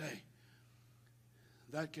in a day.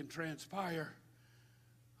 That can transpire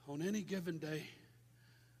on any given day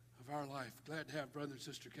of our life. Glad to have Brother and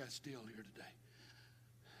Sister Castile here today.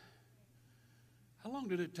 How long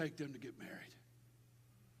did it take them to get married?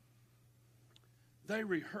 They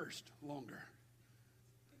rehearsed longer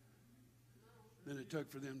than it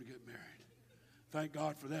took for them to get married. Thank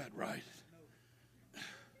God for that, right?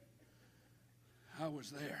 I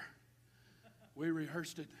was there. We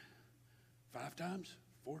rehearsed it 5 times,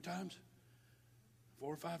 4 times,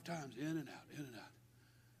 4 or 5 times, in and out, in and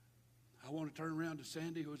out. I want to turn around to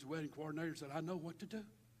Sandy, who was the wedding coordinator, and said, I know what to do.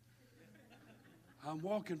 I'm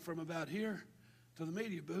walking from about here to the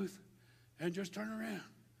media booth and just turn around.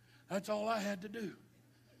 That's all I had to do.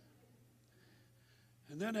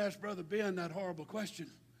 And then asked Brother Ben that horrible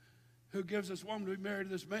question. Who gives this woman to be married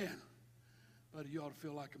to this man? Buddy, you ought to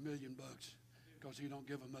feel like $1 million because he don't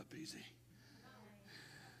give them up easy.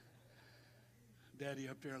 Daddy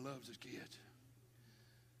up there loves his kids.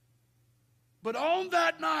 But on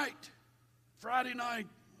that night, Friday night,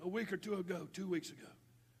 a week or 2 ago, 2 weeks ago,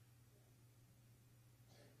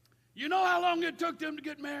 you know how long it took them to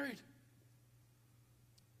get married?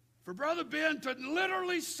 For Brother Ben to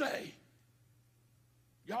literally say,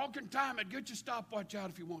 y'all can time it, get your stopwatch out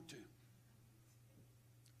if you want to.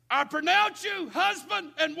 I pronounce you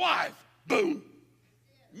husband and wife. Boom.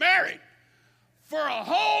 Married for a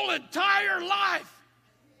whole entire life.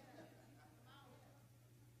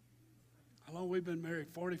 How long we've been married?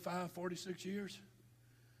 45, 46 years?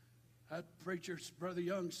 That preacher, Brother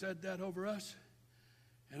Young, said that over us,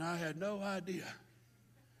 and I had no idea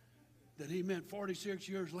that he meant 46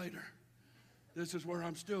 years later, this is where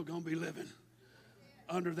I'm still going to be living,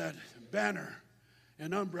 under that banner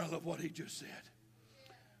and umbrella of what he just said.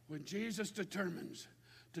 When Jesus determines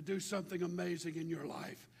to do something amazing in your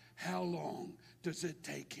life, how long does it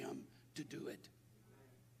take him to do it?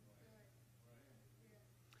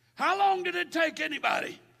 How long did it take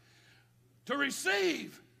anybody to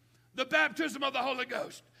receive the baptism of the Holy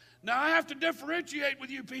Ghost? Now, I have to differentiate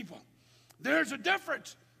with you people. There's a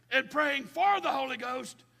difference in praying for the Holy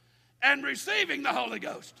Ghost and receiving the Holy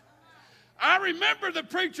Ghost. I remember the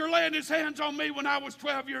preacher laying his hands on me when I was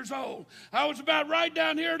 12 years old. I was about right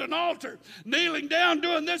down here at an altar, kneeling down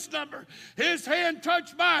doing this number. His hand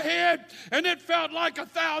touched my head, and it felt like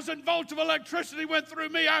 1,000 volts of electricity went through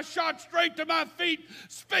me. I shot straight to my feet,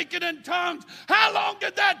 speaking in tongues. How long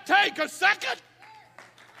did that take? A second?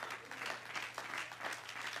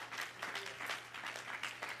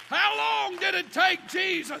 How long did it take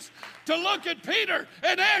Jesus to look at Peter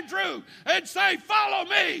and Andrew and say, follow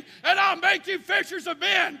me and I'll make you fishers of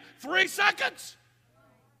men? 3 seconds?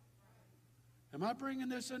 Am I bringing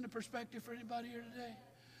this into perspective for anybody here today?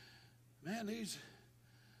 Man, these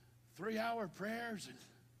 3-hour prayers and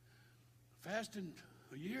fasting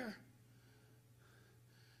a year,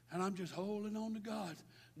 and I'm just holding on to God.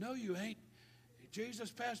 No, you ain't.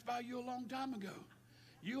 Jesus passed by you a long time ago.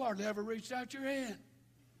 You hardly ever reached out your hand.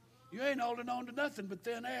 You ain't holding on to nothing but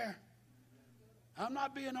thin air. I'm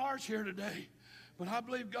not being harsh here today, but I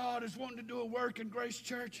believe God is wanting to do a work in Grace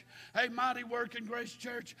Church, a mighty work in Grace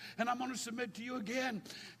Church. And I'm going to submit to you again,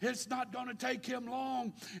 it's not going to take him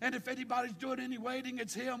long. And if anybody's doing any waiting,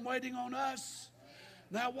 it's him waiting on us.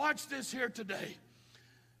 Now watch this here today.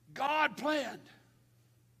 God planned.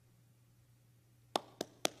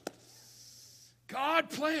 God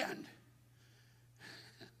planned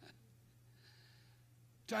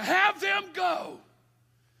to have them go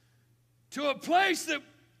to a place that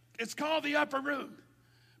it's called the upper room.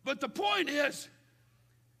 But the point is,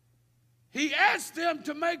 he asked them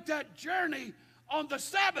to make that journey on the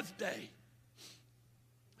Sabbath day.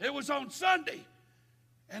 It was on Sunday.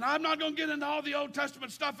 And I'm not going to get into all the Old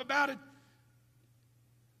Testament stuff about it.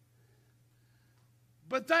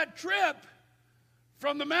 But that trip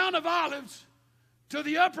from the Mount of Olives to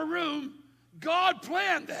the upper room, God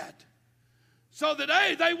planned that. So that,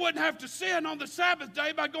 A, they wouldn't have to sin on the Sabbath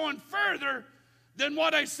day by going further than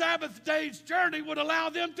what a Sabbath day's journey would allow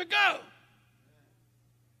them to go.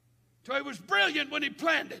 So it was brilliant when he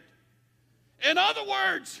planned it. In other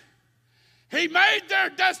words, he made their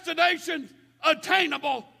destination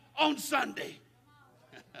attainable on Sunday.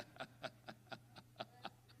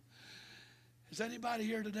 Is anybody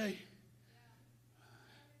here today?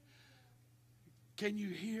 Can you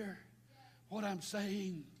hear what I'm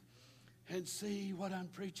saying and see what I'm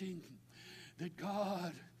preaching? That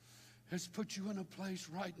God has put you in a place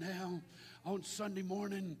right now on Sunday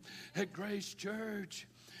morning at Grace Church.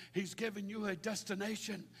 He's given you a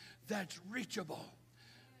destination that's reachable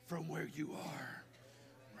from where you are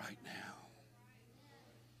right now.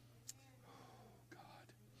 Oh, God.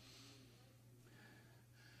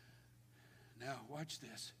 Now, watch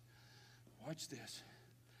this. Watch this.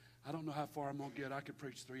 I don't know how far I'm going to get. I could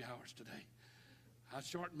preach 3 hours today. I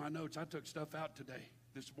shortened my notes. I took stuff out today,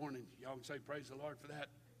 this morning. Y'all can say praise the Lord for that.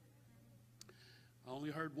 I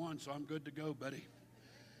only heard one, so I'm good to go, buddy.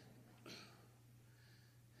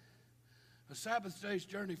 A Sabbath day's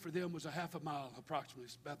journey for them was a half a mile, approximately,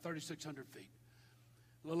 about 3,600 feet.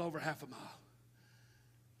 A little over half a mile.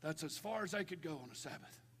 That's as far as they could go on a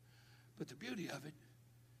Sabbath. But the beauty of it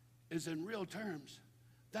is, in real terms,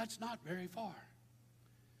 that's not very far.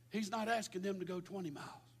 He's not asking them to go 20 miles.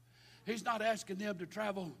 He's not asking them to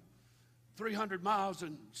travel 300 miles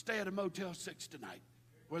and stay at a Motel 6 tonight,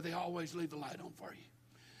 where they always leave the light on for you.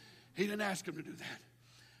 He didn't ask them to do that.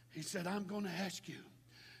 He said, I'm going to ask you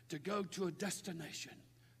to go to a destination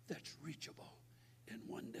that's reachable in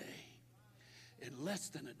one day. In less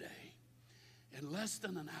than a day. In less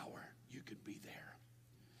than an hour, you could be there.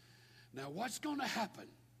 Now, what's going to happen?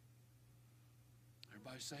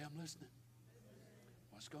 Everybody say, I'm listening.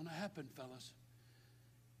 What's going to happen, fellas,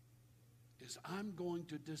 is I'm going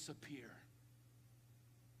to disappear.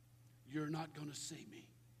 You're not going to see me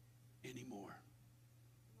anymore.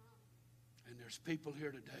 And there's people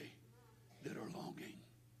here today that are longing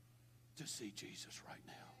to see Jesus right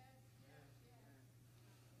now.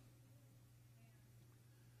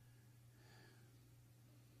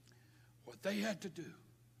 What they had to do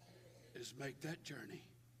is make that journey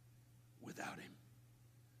without him.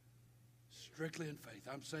 Strictly in faith.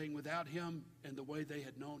 I'm saying without him and the way they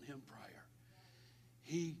had known him prior.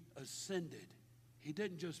 He ascended. He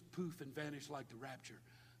didn't just poof and vanish like the rapture.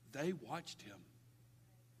 They watched him.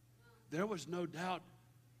 There was no doubt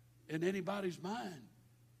in anybody's mind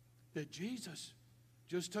that Jesus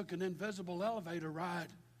just took an invisible elevator ride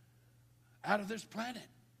out of this planet.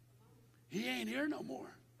 He ain't here no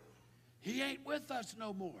more. He ain't with us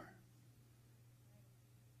no more.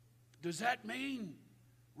 Does that mean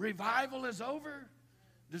revival is over?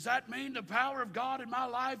 Does that mean the power of God in my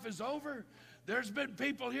life is over? There's been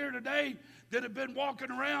people here today that have been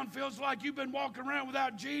walking around, feels like you've been walking around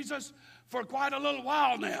without Jesus for quite a little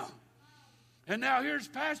while now. And now here's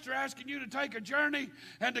Pastor asking you to take a journey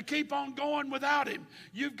and to keep on going without him.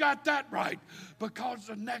 You've got that right, because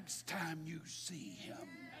the next time you see him,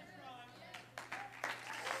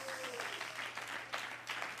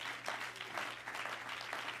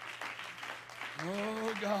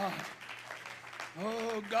 oh God,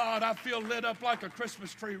 Oh, God, I feel lit up like a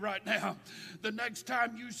Christmas tree right now. The next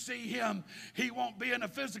time you see him, he won't be in a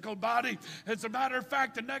physical body. As a matter of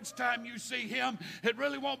fact, the next time you see him, it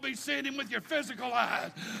really won't be seeing him with your physical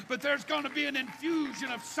eyes. But there's going to be an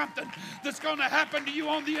infusion of something that's going to happen to you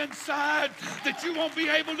on the inside that you won't be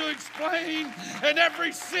able to explain. And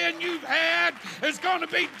every sin you've had is going to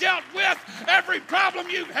be dealt with. Every problem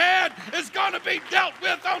you've had is going to be dealt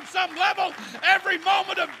with on some level. Every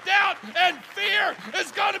moment of doubt and fear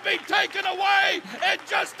is going to be taken away in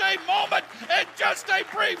just a moment, in just a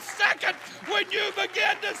brief second. When you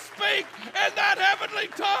begin to speak in that heavenly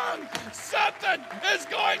tongue, something is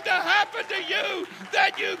going to happen to you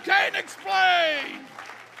that you can't explain.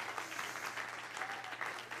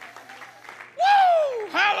 Woo!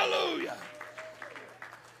 Hallelujah!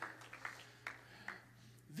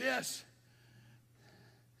 This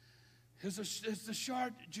is the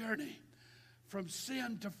short journey from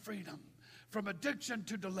sin to freedom, from addiction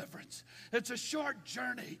to deliverance. It's a short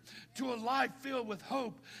journey to a life filled with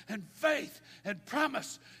hope and faith and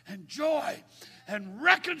promise and joy and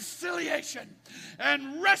reconciliation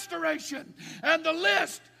and restoration. And the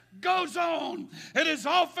list goes on. It is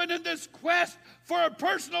often in this quest for a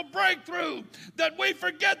personal breakthrough that we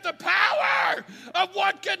forget the power of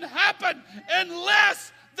what can happen in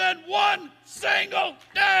less than one single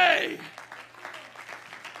day.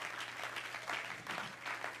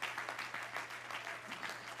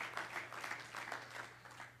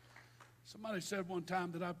 Somebody said one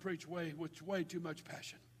time that I preach with way too much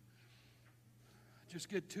passion. Just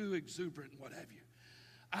get too exuberant and what have you.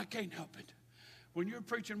 I can't help it. When you're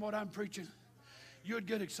preaching what I'm preaching, you'd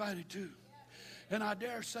get excited too. And I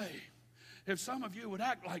dare say, if some of you would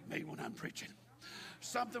act like me when I'm preaching,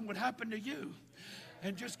 something would happen to you.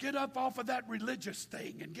 And just get up off of that religious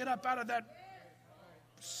thing and get up out of that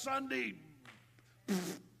Sunday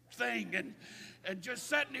thing and just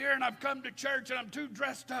sitting here, and I've come to church and I'm too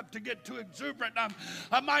dressed up to get too exuberant.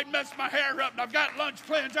 I might mess my hair up and I've got lunch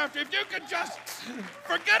plans after. If you could just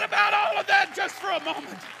forget about all of that just for a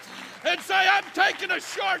moment and say, I'm taking a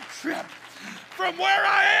short trip from where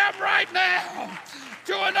I am right now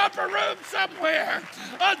to an upper room somewhere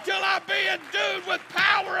until I be endued with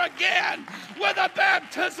power again, with a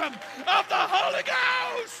baptism of the Holy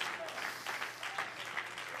Ghost.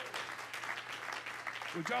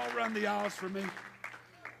 Would y'all run the aisles for me?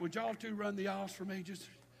 Would y'all two run the aisles for me? Just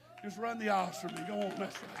run the aisles for me. Go on,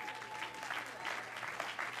 that's right.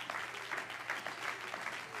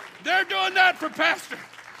 They're doing that for Pastor.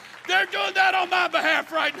 They're doing that on my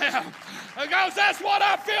behalf right now. Because that's what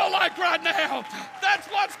I feel like right now. That's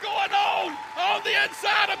what's going on the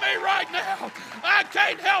inside of me right now. I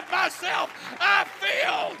can't help myself. I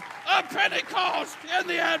feel a Pentecost in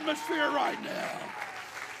the atmosphere right now.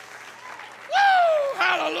 Woo!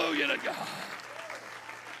 Hallelujah to God.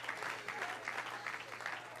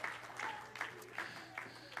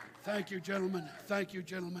 Thank you, gentlemen. Thank you,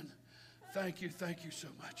 gentlemen. Thank you so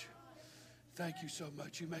much. Thank you so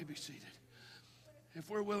much. You may be seated. If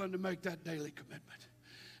we're willing to make that daily commitment,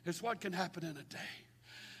 it's what can happen in a day.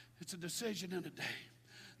 It's a decision in a day.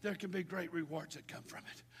 There can be great rewards that come from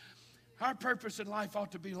it. Our purpose in life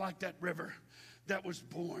ought to be like that river that was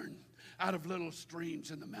born out of little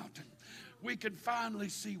streams in the mountain. We can finally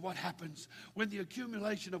see what happens when the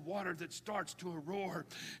accumulation of water that starts to roar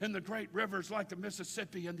in the great rivers like the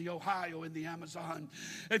Mississippi and the Ohio and the Amazon.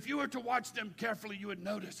 If you were to watch them carefully, you would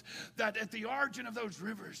notice that at the origin of those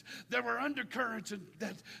rivers, there were undercurrents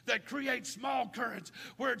that create small currents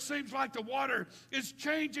where it seems like the water is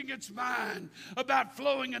changing its mind about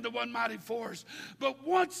flowing into one mighty force. But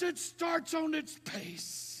once it starts on its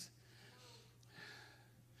pace,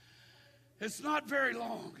 it's not very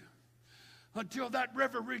long until that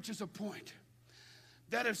river reaches a point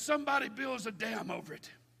that if somebody builds a dam over it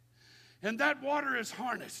and that water is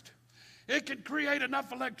harnessed, it can create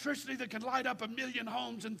enough electricity that can light up 1 million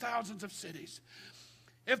homes and thousands of cities.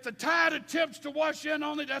 If the tide attempts to wash in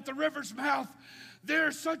on it at the river's mouth,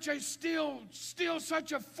 there's such a still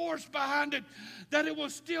such a force behind it that it will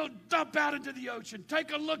still dump out into the ocean.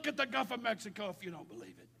 Take a look at the Gulf of Mexico if you don't believe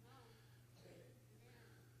it.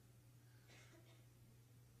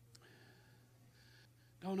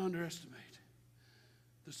 Don't underestimate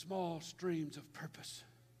the small streams of purpose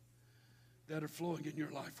that are flowing in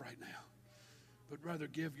your life right now, but rather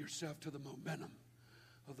give yourself to the momentum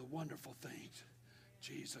of the wonderful things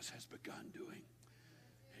Jesus has begun doing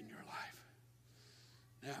in your life.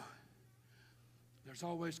 Now, there's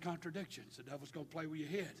always contradictions. The devil's going to play with your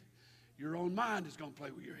head. Your own mind is going to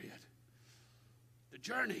play with your head. The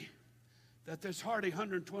journey that this hardy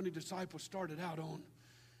 120 disciples started out on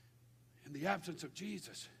in the absence of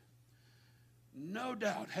Jesus no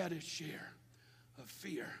doubt had his share of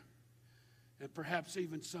fear and perhaps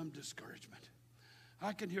even some discouragement.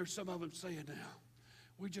 I can hear some of them saying now,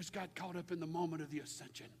 we just got caught up in the moment of the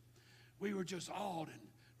ascension. We were just awed and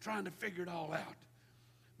trying to figure it all out.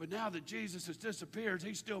 But now that Jesus has disappeared,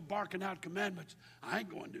 he's still barking out commandments. I ain't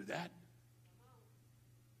going to do that.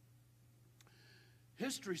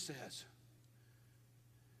 History says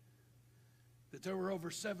that there were over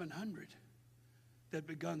 700 that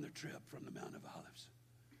begun the trip from the Mount of Olives,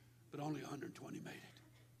 but only 120 made it.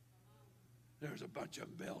 There was a bunch of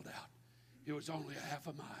them bailed out. It was only a half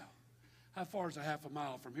a mile. How far is a half a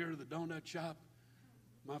mile from here to the donut shop?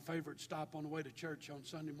 My favorite stop on the way to church on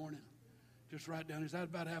Sunday morning. Just right down. Is that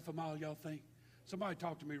about half a mile, y'all think? Somebody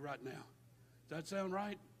talk to me right now. Does that sound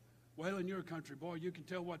right? Well, in your country, boy, you can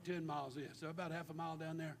tell what 10 miles is. So about half a mile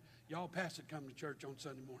down there. Y'all pass it, come to church on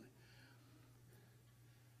Sunday morning.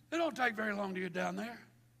 It don't take very long to get down there.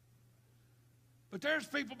 But there's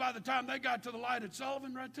people by the time they got to the light at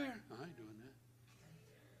Sullivan right there. I ain't doing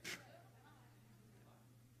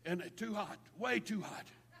that. And it's too hot, way too hot.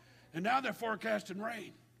 And now they're forecasting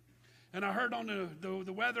rain. And I heard on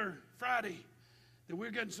the weather Friday that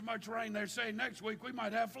we're getting so much rain, they're saying next week we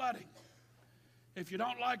might have flooding. If you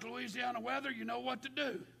don't like Louisiana weather, you know what to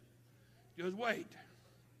do. Just wait.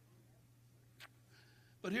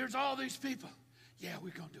 But here's all these people. Yeah,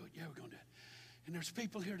 we're going to do it. Yeah, we're going to do it. And there's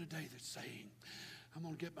people here today that's saying, I'm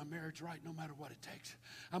going to get my marriage right no matter what it takes.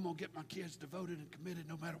 I'm going to get my kids devoted and committed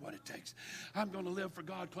no matter what it takes. I'm going to live for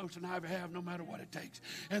God closer than I ever have no matter what it takes.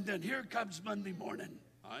 And then here comes Monday morning.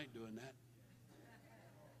 I ain't doing that.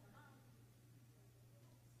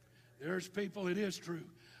 There's people, it is true.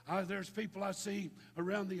 There's people I see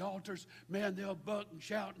around the altars. Man, they'll buck and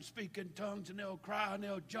shout and speak in tongues, and they'll cry and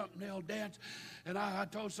they'll jump and they'll dance. And I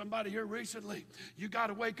told somebody here recently, you got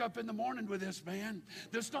to wake up in the morning with this, man.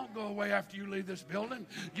 This don't go away after you leave this building.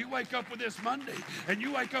 You wake up with this Monday, and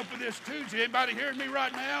you wake up with this Tuesday. Anybody hearing me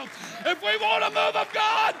right now? If we want a move of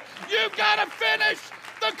God, you've got to finish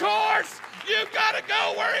the course. You've got to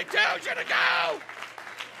go where he tells you to go.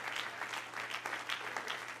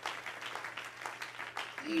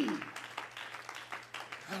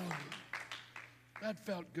 Hallelujah. That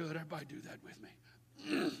felt good. Everybody do that with me.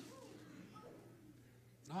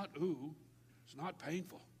 Not ooh. It's not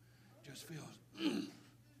painful. Just feels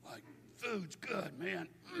like food's good, man.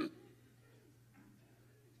 It's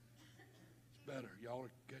better. Y'all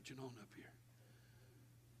are catching on up here.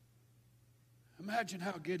 Imagine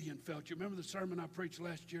how Gideon felt. You remember the sermon I preached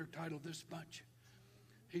last year titled This Bunch?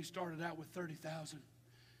 He started out with 30,000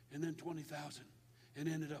 and then 20,000. And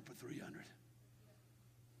ended up with 300.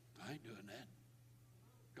 I ain't doing that.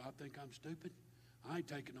 God think I'm stupid? I ain't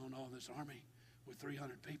taking on all this army with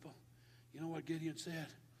 300 people. You know what Gideon said?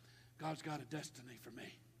 God's got a destiny for me.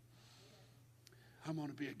 I'm going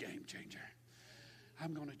to be a game changer.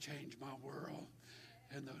 I'm going to change my world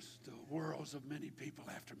and the worlds of many people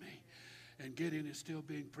after me. And Gideon is still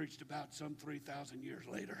being preached about some 3,000 years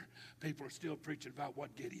later. People are still preaching about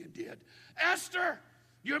what Gideon did. Esther,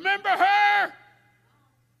 you remember her?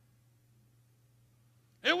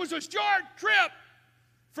 It was a short trip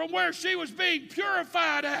from where she was being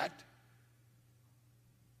purified at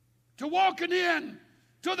to walking in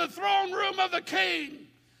to the throne room of the king.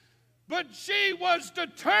 But she was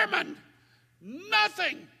determined.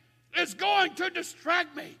 Nothing is going to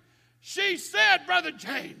distract me. She said, Brother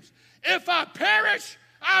James, if I perish,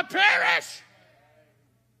 I perish.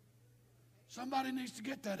 Somebody needs to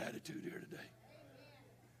get that attitude here today.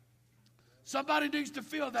 Somebody needs to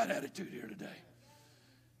feel that attitude here today.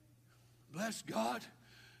 Bless God,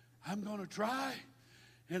 I'm going to try.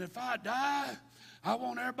 And if I die, I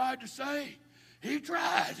want everybody to say, he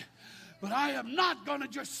tried. But I am not going to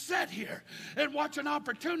just sit here and watch an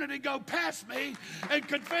opportunity go past me and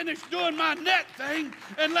could finish doing my net thing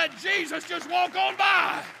and let Jesus just walk on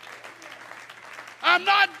by. I'm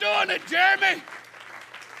not doing it, Jeremy.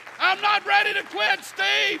 I'm not ready to quit,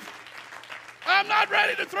 Steve. I'm not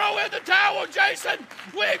ready to throw in the towel, Jason.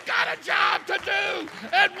 We've got a job to do,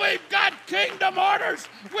 and we've got kingdom orders.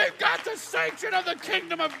 We've got the sanction of the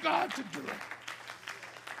kingdom of God to do it.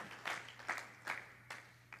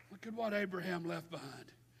 Look at what Abraham left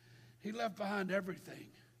behind. He left behind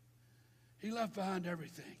everything. He left behind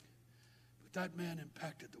everything. But that man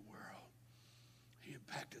impacted the world. He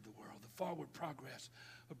impacted the world. The forward progress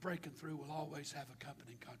of breaking through will always have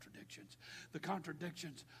accompanying contradictions. The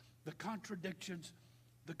contradictions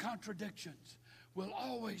will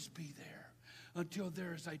always be there until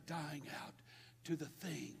there is a dying out to the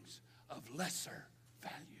things of lesser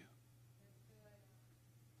value.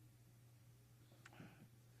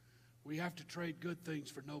 We have to trade good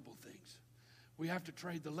things for noble things. We have to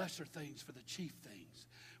trade the lesser things for the chief things.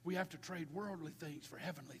 We have to trade worldly things for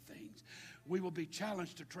heavenly things. We will be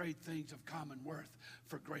challenged to trade things of common worth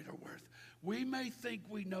for greater worth. We may think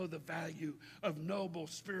we know the value of noble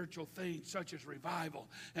spiritual things such as revival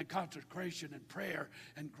and consecration and prayer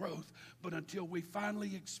and growth, but until we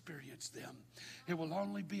finally experience them, it will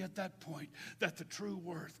only be at that point that the true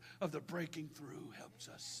worth of the breaking through helps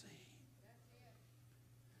us see.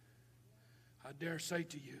 I dare say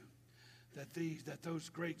to you that those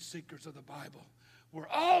great seekers of the Bible were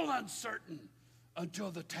all uncertain until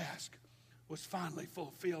the task was finally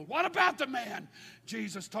fulfilled. What about the man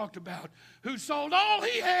Jesus talked about who sold all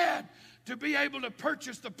he had to be able to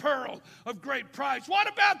purchase the pearl of great price? What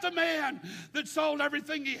about the man that sold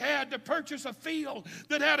everything he had to purchase a field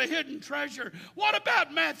that had a hidden treasure? What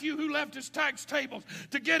about Matthew who left his tax tables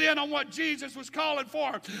to get in on what Jesus was calling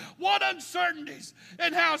for? What uncertainties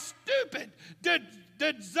and how stupid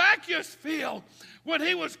did Zacchaeus feel when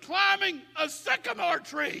he was climbing a sycamore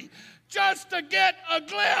tree just to get a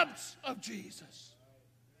glimpse of Jesus?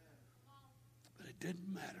 But it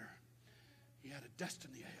didn't matter. He had a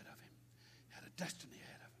destiny ahead of him. He had a destiny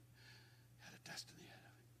ahead of him. He had a destiny ahead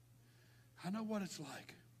of him. I know what it's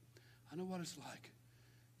like. I know what it's like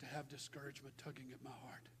to have discouragement tugging at my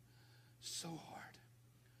heart so hard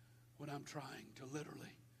when I'm trying to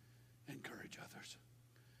literally encourage others.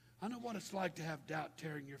 I know what it's like to have doubt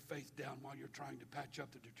tearing your faith down while you're trying to patch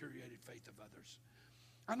up the deteriorated faith of others.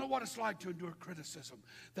 I know what it's like to endure criticism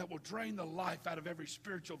that will drain the life out of every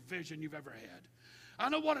spiritual vision you've ever had. I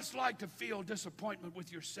know what it's like to feel disappointment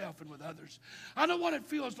with yourself and with others. I know what it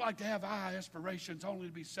feels like to have high aspirations only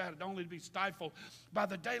to be saddened, only to be stifled by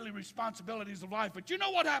the daily responsibilities of life. But you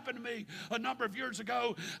know what happened to me a number of years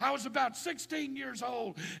ago? I was about 16 years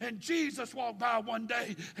old, and Jesus walked by one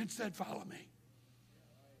day and said, "Follow me."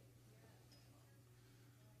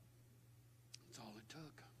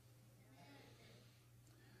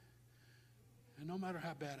 And no matter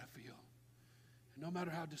how bad I feel, and no matter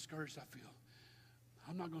how discouraged I feel,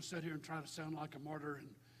 I'm not going to sit here and try to sound like a martyr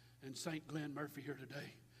and St. Glenn Murphy here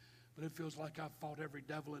today. But it feels like I've fought every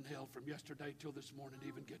devil in hell from yesterday till this morning to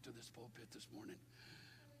even get to this pulpit this morning.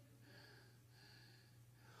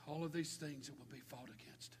 All of these things that will be fought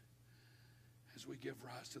against as we give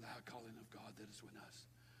rise to the high calling of God that is with us.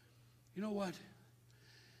 You know what?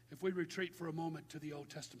 If we retreat for a moment to the Old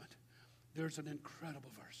Testament, there's an incredible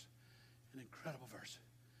verse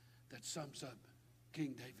that sums up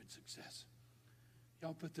King David's success.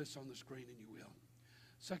 Y'all put this on the screen and you will.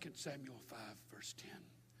 2 Samuel 5, verse 10.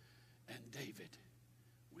 And David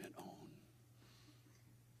went on.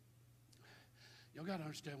 Y'all got to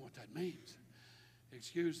understand what that means.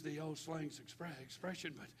 Excuse the old slang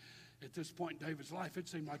expression, but at this point in David's life, it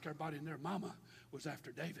seemed like everybody and their mama was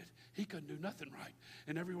after David. He couldn't do nothing right.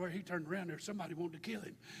 And everywhere he turned around, there somebody wanted to kill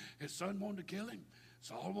him. His son wanted to kill him.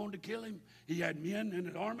 Saul wanted to kill him. He had men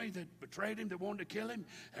in the army that betrayed him, that wanted to kill him.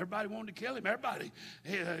 Everybody wanted to kill him. Everybody.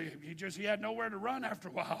 He had nowhere to run after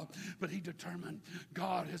a while. But he determined,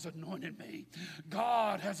 God has anointed me.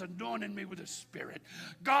 God has anointed me with His Spirit.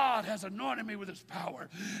 God has anointed me with His power.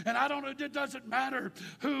 And it doesn't matter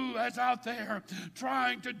who is out there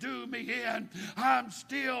trying to do me in. I'm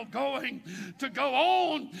still going to go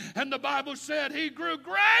on. And the Bible said he grew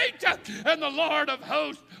great, and the Lord of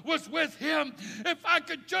hosts was with him. If I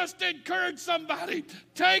could just encourage somebody,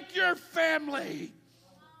 take your family.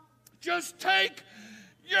 Just take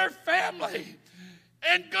your family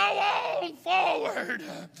and go on forward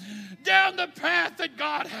down the path that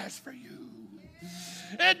God has for you.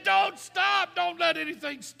 And don't stop. Don't let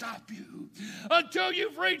anything stop you until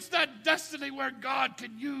you've reached that destiny where God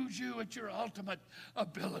can use you at your ultimate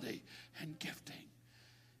ability and gifting.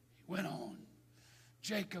 He went on.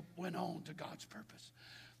 Jacob went on to God's purpose.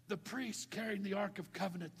 The priests carrying the Ark of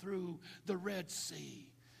Covenant through the Red Sea.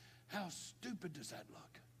 How stupid does that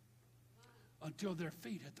look? Until their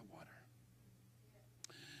feet hit the water.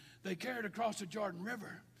 They carried across the Jordan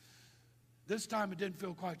River. This time it didn't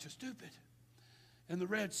feel quite so stupid. In the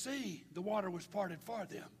Red Sea, the water was parted for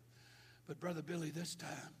them. But Brother Billy, this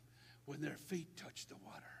time, when their feet touched the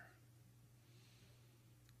water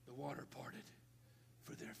parted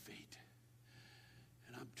for their feet.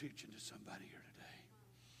 And I'm teaching to somebody here today.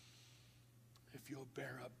 If you'll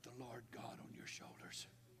bear up the Lord God on your shoulders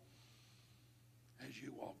as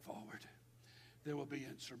you walk forward, there will be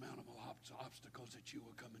insurmountable obstacles that you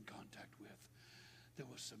will come in contact with that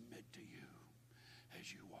will submit to you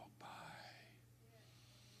as you walk by.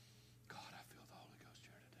 God, I feel the Holy Ghost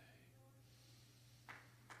here today.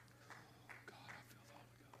 Oh, God, I feel the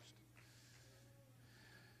Holy Ghost.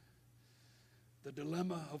 The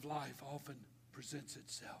dilemma of life often presents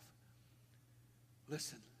itself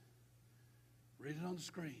Listen, read it on the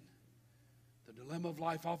screen. The dilemma of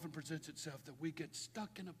life often presents itself that we get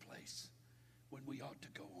stuck in a place when we ought to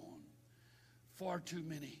go on. Far too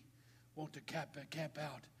many want to camp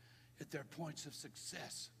out at their points of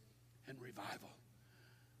success and revival.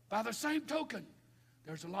 By the same token,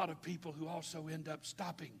 there's a lot of people who also end up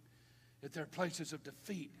stopping at their places of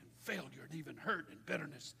defeat and failure and even hurt and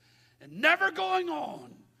bitterness and never going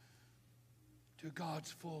on to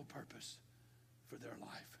God's full purpose for their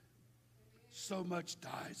life. So much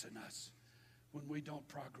dies in us when we don't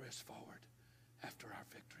progress forward after our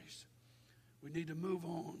victories. We need to move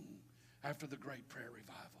on after the great prayer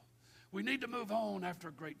revival. We need to move on after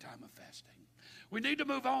a great time of fasting. We need to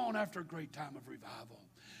move on after a great time of revival.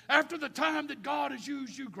 After the time that God has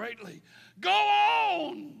used you greatly, go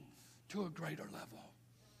on to a greater level,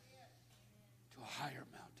 to a higher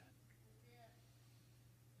mountain.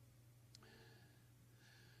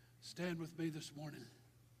 Stand with me this morning.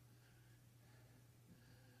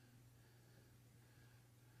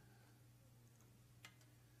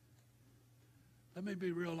 Let me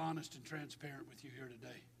be real honest and transparent with you here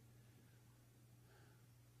today.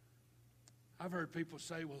 I've heard people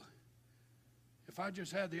say, well, if I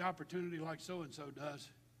just had the opportunity like so-and-so does,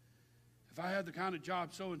 if I had the kind of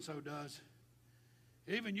job so-and-so does,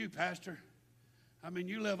 even you, Pastor, I mean,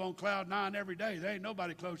 you live on cloud 9 every day. There ain't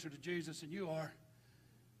nobody closer to Jesus than you are.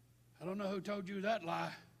 I don't know who told you that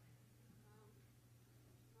lie.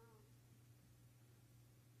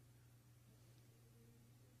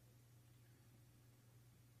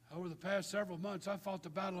 Over the past several months, I fought the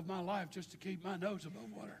battle of my life just to keep my nose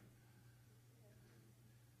above water.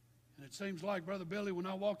 And it seems like, Brother Billy, when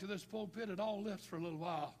I walk to this pulpit, it all lifts for a little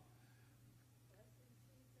while.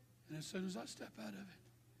 And as soon as I step out of it,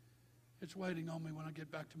 it's waiting on me when I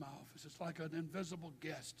get back to my office. It's like an invisible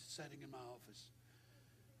guest sitting in my office.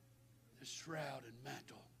 This shroud and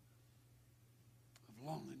mantle of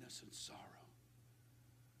loneliness and sorrow.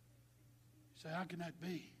 You say, how can that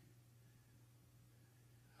be?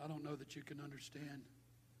 I don't know that you can understand.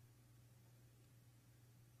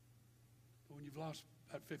 But when you've lost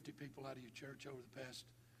about 50 people out of your church over the past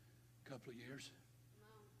couple of years,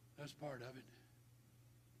 that's part of it.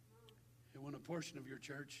 And when a portion of your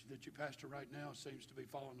church that you pastor right now seems to be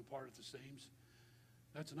falling apart at the seams,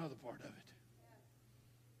 that's another part of it.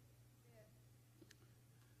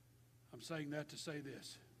 I'm saying that to say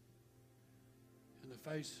this. In the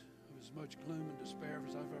face of as much gloom and despair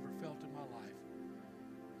as I've ever felt in my life,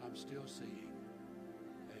 I'm still seeing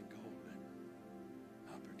a golden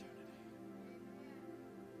opportunity.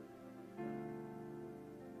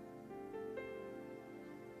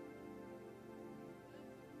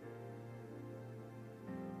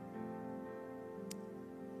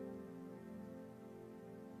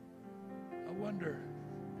 I wonder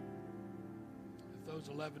if those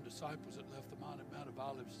 11 disciples that left the Mount of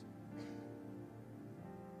Olives,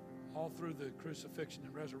 all through the crucifixion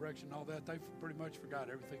and resurrection and all that, they pretty much forgot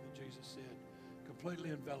everything that Jesus said, completely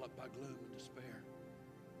enveloped by gloom and despair.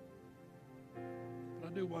 But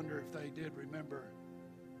I do wonder if they did remember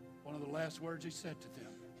one of the last words he said to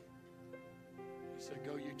them. He said,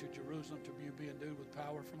 go ye to Jerusalem to be endued with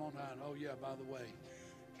power from on high. And oh yeah, by the way,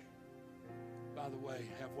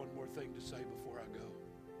 I have one more thing to say before I go.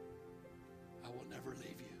 I will never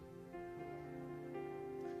leave you.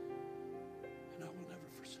 And I will never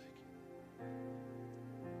forsake you.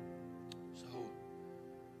 So,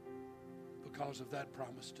 because of that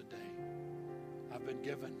promise today, I've been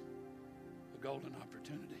given a golden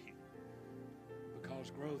opportunity.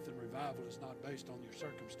 Because growth and revival is not based on your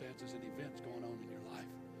circumstances and events going on in your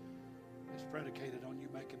life. It's predicated on you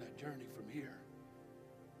making that journey from here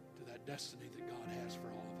to that destiny that God has for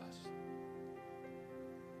all of us.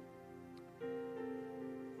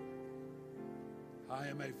 I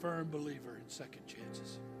am a firm believer in second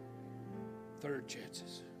chances, third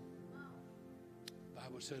chances. The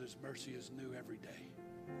Bible said His mercy is new every day.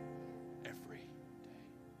 Every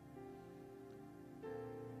day.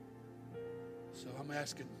 So I'm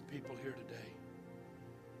asking people here today,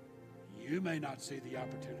 you may not see the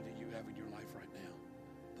opportunity you have in your life right now,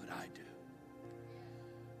 but I do.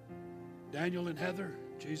 Daniel and Heather,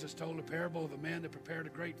 Jesus told a parable of a man that prepared a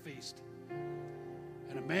great feast.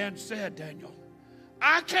 And a man said, Daniel,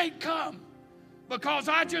 I can't come because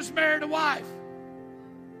I just married a wife.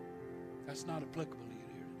 That's not applicable to you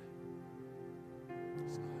here today.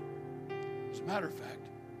 It's not. As a matter of fact,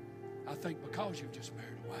 I think because you've just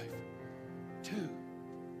married a wife, two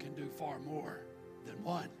can do far more than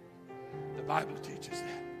one. The Bible teaches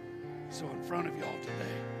that. So in front of y'all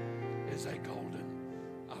today is a golden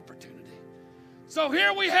opportunity. So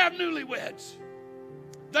here we have newlyweds.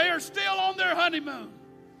 They are still on their honeymoon.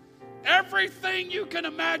 Everything you can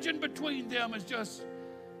imagine between them is just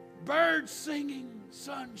birds singing,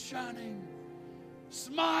 sun shining,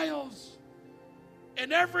 smiles.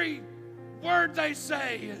 And every word they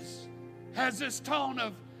say has this tone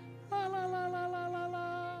of la la la la la la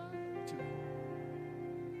la.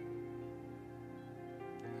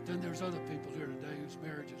 But then there's other people here today whose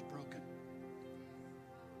marriage is broken.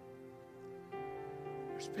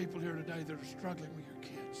 There's people here today that are struggling with your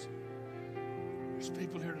kids. There's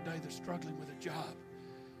people here today that are struggling with a job.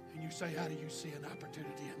 And you say, how do you see an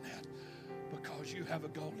opportunity in that? Because you have a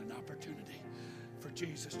golden opportunity for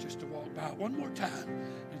Jesus just to walk by one more time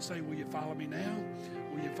and say, will you follow me now?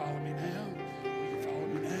 Will you follow me now? Will you follow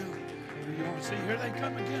me now? Do you all see? Here they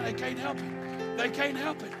come again. They can't help it. They can't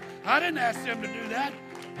help it. I didn't ask them to do that.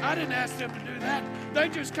 I didn't ask them to do that. They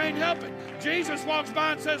just can't help it. Jesus walks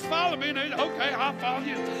by and says, follow me. And they, okay, I'll follow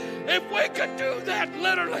you. If we could do that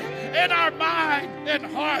literally in our mind and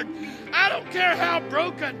heart, I don't care how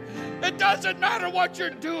broken. It doesn't matter what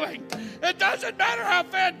you're doing. It doesn't matter how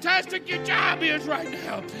fantastic your job is right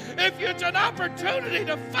now. If it's an opportunity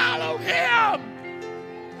to follow Him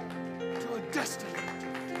to a destiny.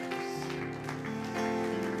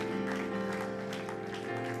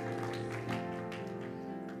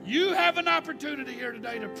 You have an opportunity here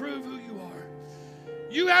today to prove who you are.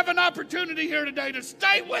 You have an opportunity here today to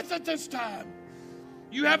stay with it this time.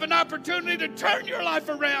 You have an opportunity to turn your life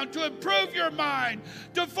around, to improve your mind,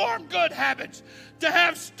 to form good habits, to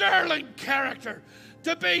have sterling character,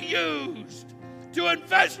 to be used, to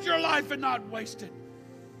invest your life and not waste it,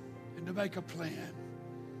 and to make a plan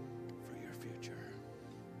for your future.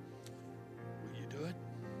 Will you do it?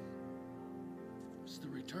 It's the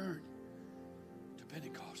return to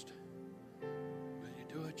Pentecost. Will you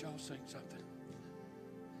do it? Y'all sing something.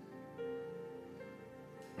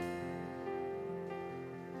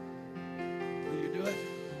 Do it.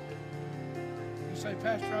 You say,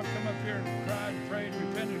 Pastor, I've come up here and cried and prayed and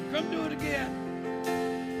repented. Come do it again.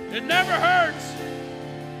 It never hurts.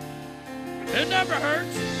 It never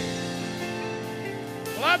hurts.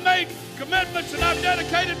 Well, I've made commitments and I've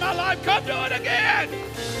dedicated my life. Come do it again.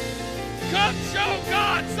 Come show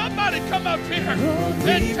God. Somebody come up here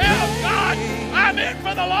and tell God, I'm in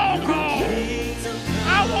for the long haul.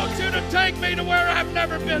 I want you to take me to where I've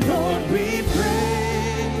never been before. Lord, we pray.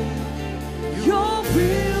 Your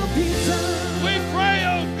will be done. We pray,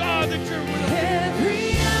 oh God, that your will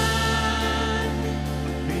every eye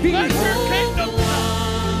let your kingdom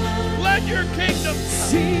come. Let your kingdom come.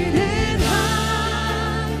 Seated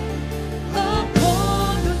high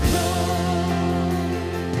upon the throne,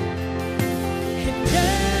 and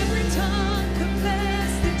every tongue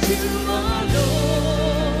confess that you are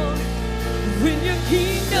Lord. When your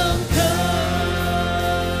kingdom comes.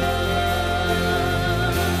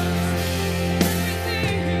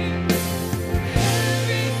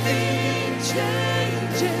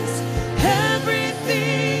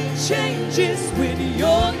 Changes when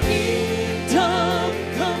your kingdom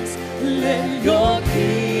comes. Let your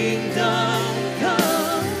kingdom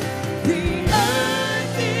come. The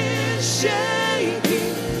earth is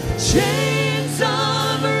shaking, chains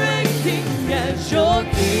are breaking as your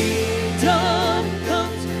kingdom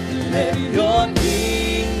comes. Let your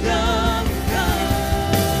kingdom come.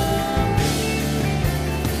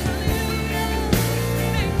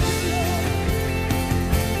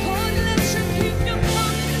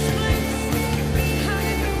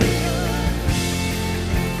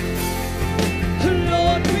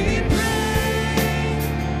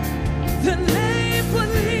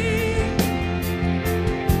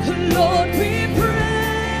 Lord, we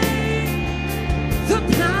pray the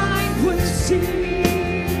blind would see.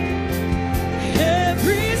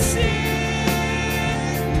 Every sickness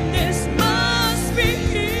must be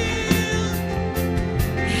healed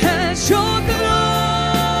as your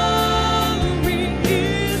glory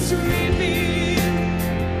is revealed,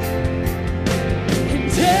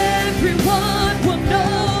 and everyone will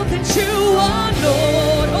know that you are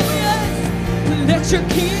Lord. Oh yes, let your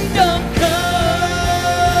kingdom come.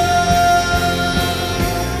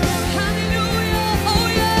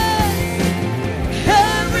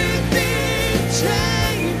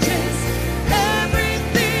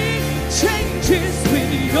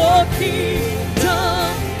 Your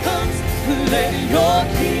kingdom comes, let your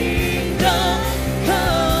kingdom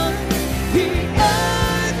come. The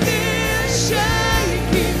earth is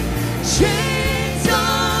shaking, chains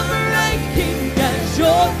are breaking as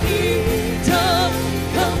your kingdom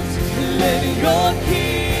comes.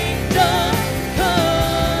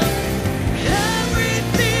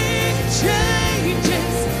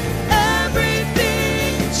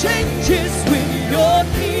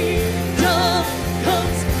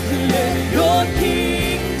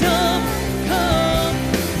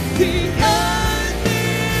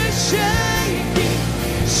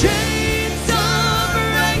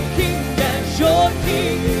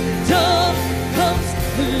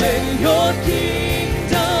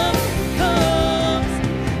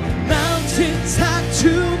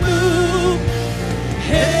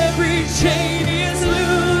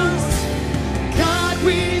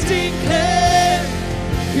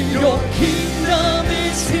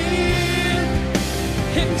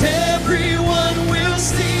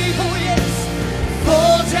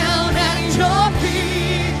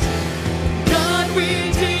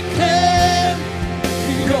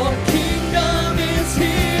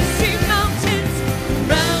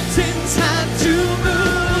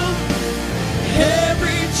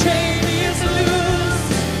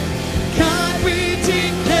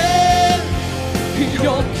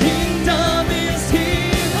 Your kingdom is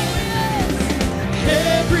here.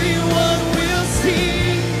 Everyone will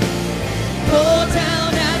see. Fall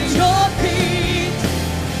down at your feet.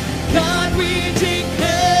 God, we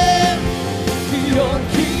declare your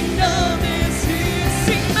kingdom is here.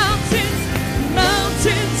 Sing mountains,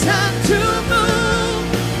 mountains have to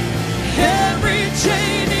move. Every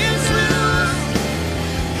chain is loose.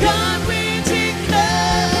 God, we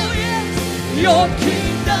declare your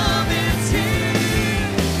kingdom is here.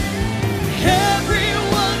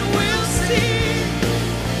 Everyone will see.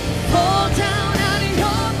 Fall down at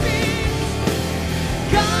your feet.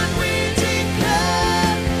 God, we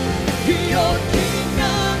declare your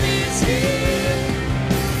kingdom is here.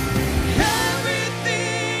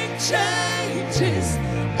 Everything changes.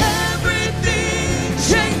 Everything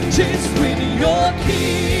changes when your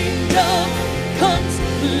kingdom comes.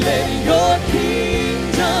 Let your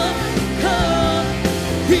kingdom come.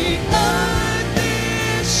 The earth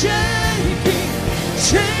is shaking.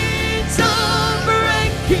 Chains are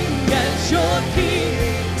breaking as your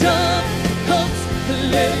kingdom comes.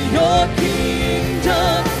 Let your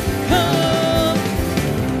kingdom come.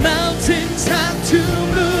 Mountains have to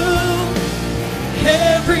move.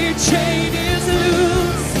 Every chain is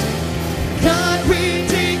loose. God, we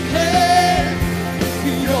declare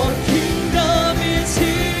your kingdom is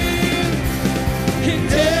here.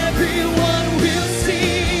 And everyone will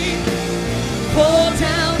see. Fall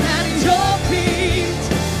down at your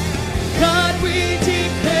feet. God, we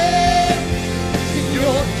declare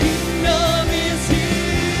your kingdom is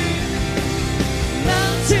here.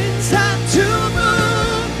 Mountains have to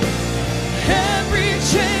move. Every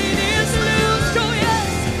chain is loose. Oh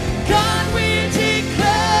yes, God, we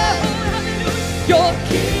declare your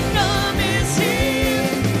kingdom is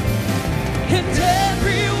here. And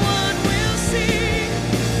everyone will see.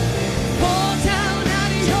 Fall down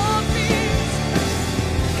at your feet.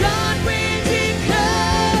 God, we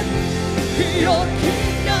declare your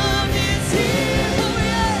kingdom is here. Oh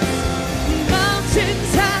yes,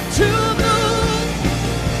 mountains have to move.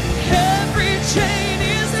 Every chain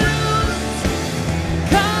is loose.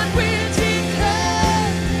 God, we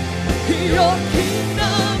declare your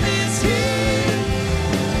kingdom is here.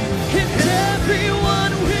 And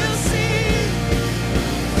everyone will see.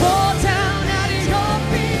 Fall down at your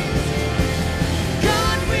feet.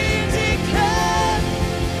 God, we declare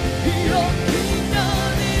your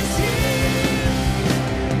kingdom is here.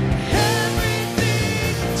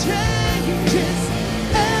 Everything changes.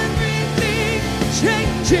 Everything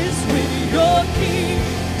changes when your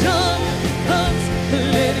kingdom comes.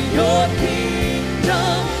 Let your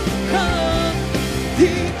kingdom come.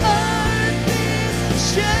 The earth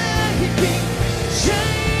is shaking.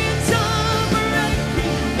 Chains are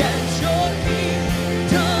breaking as your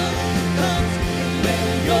kingdom comes.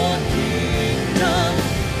 Let your kingdom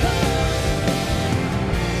come.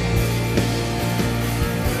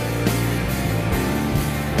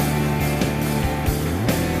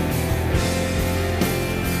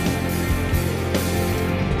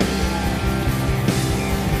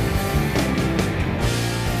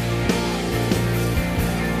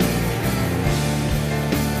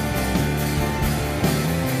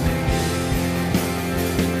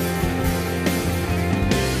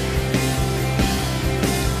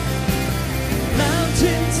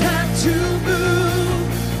 Mountains have to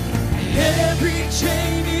move. Every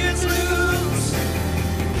chain is loose.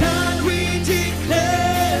 God, we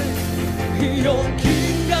declare your kingdom.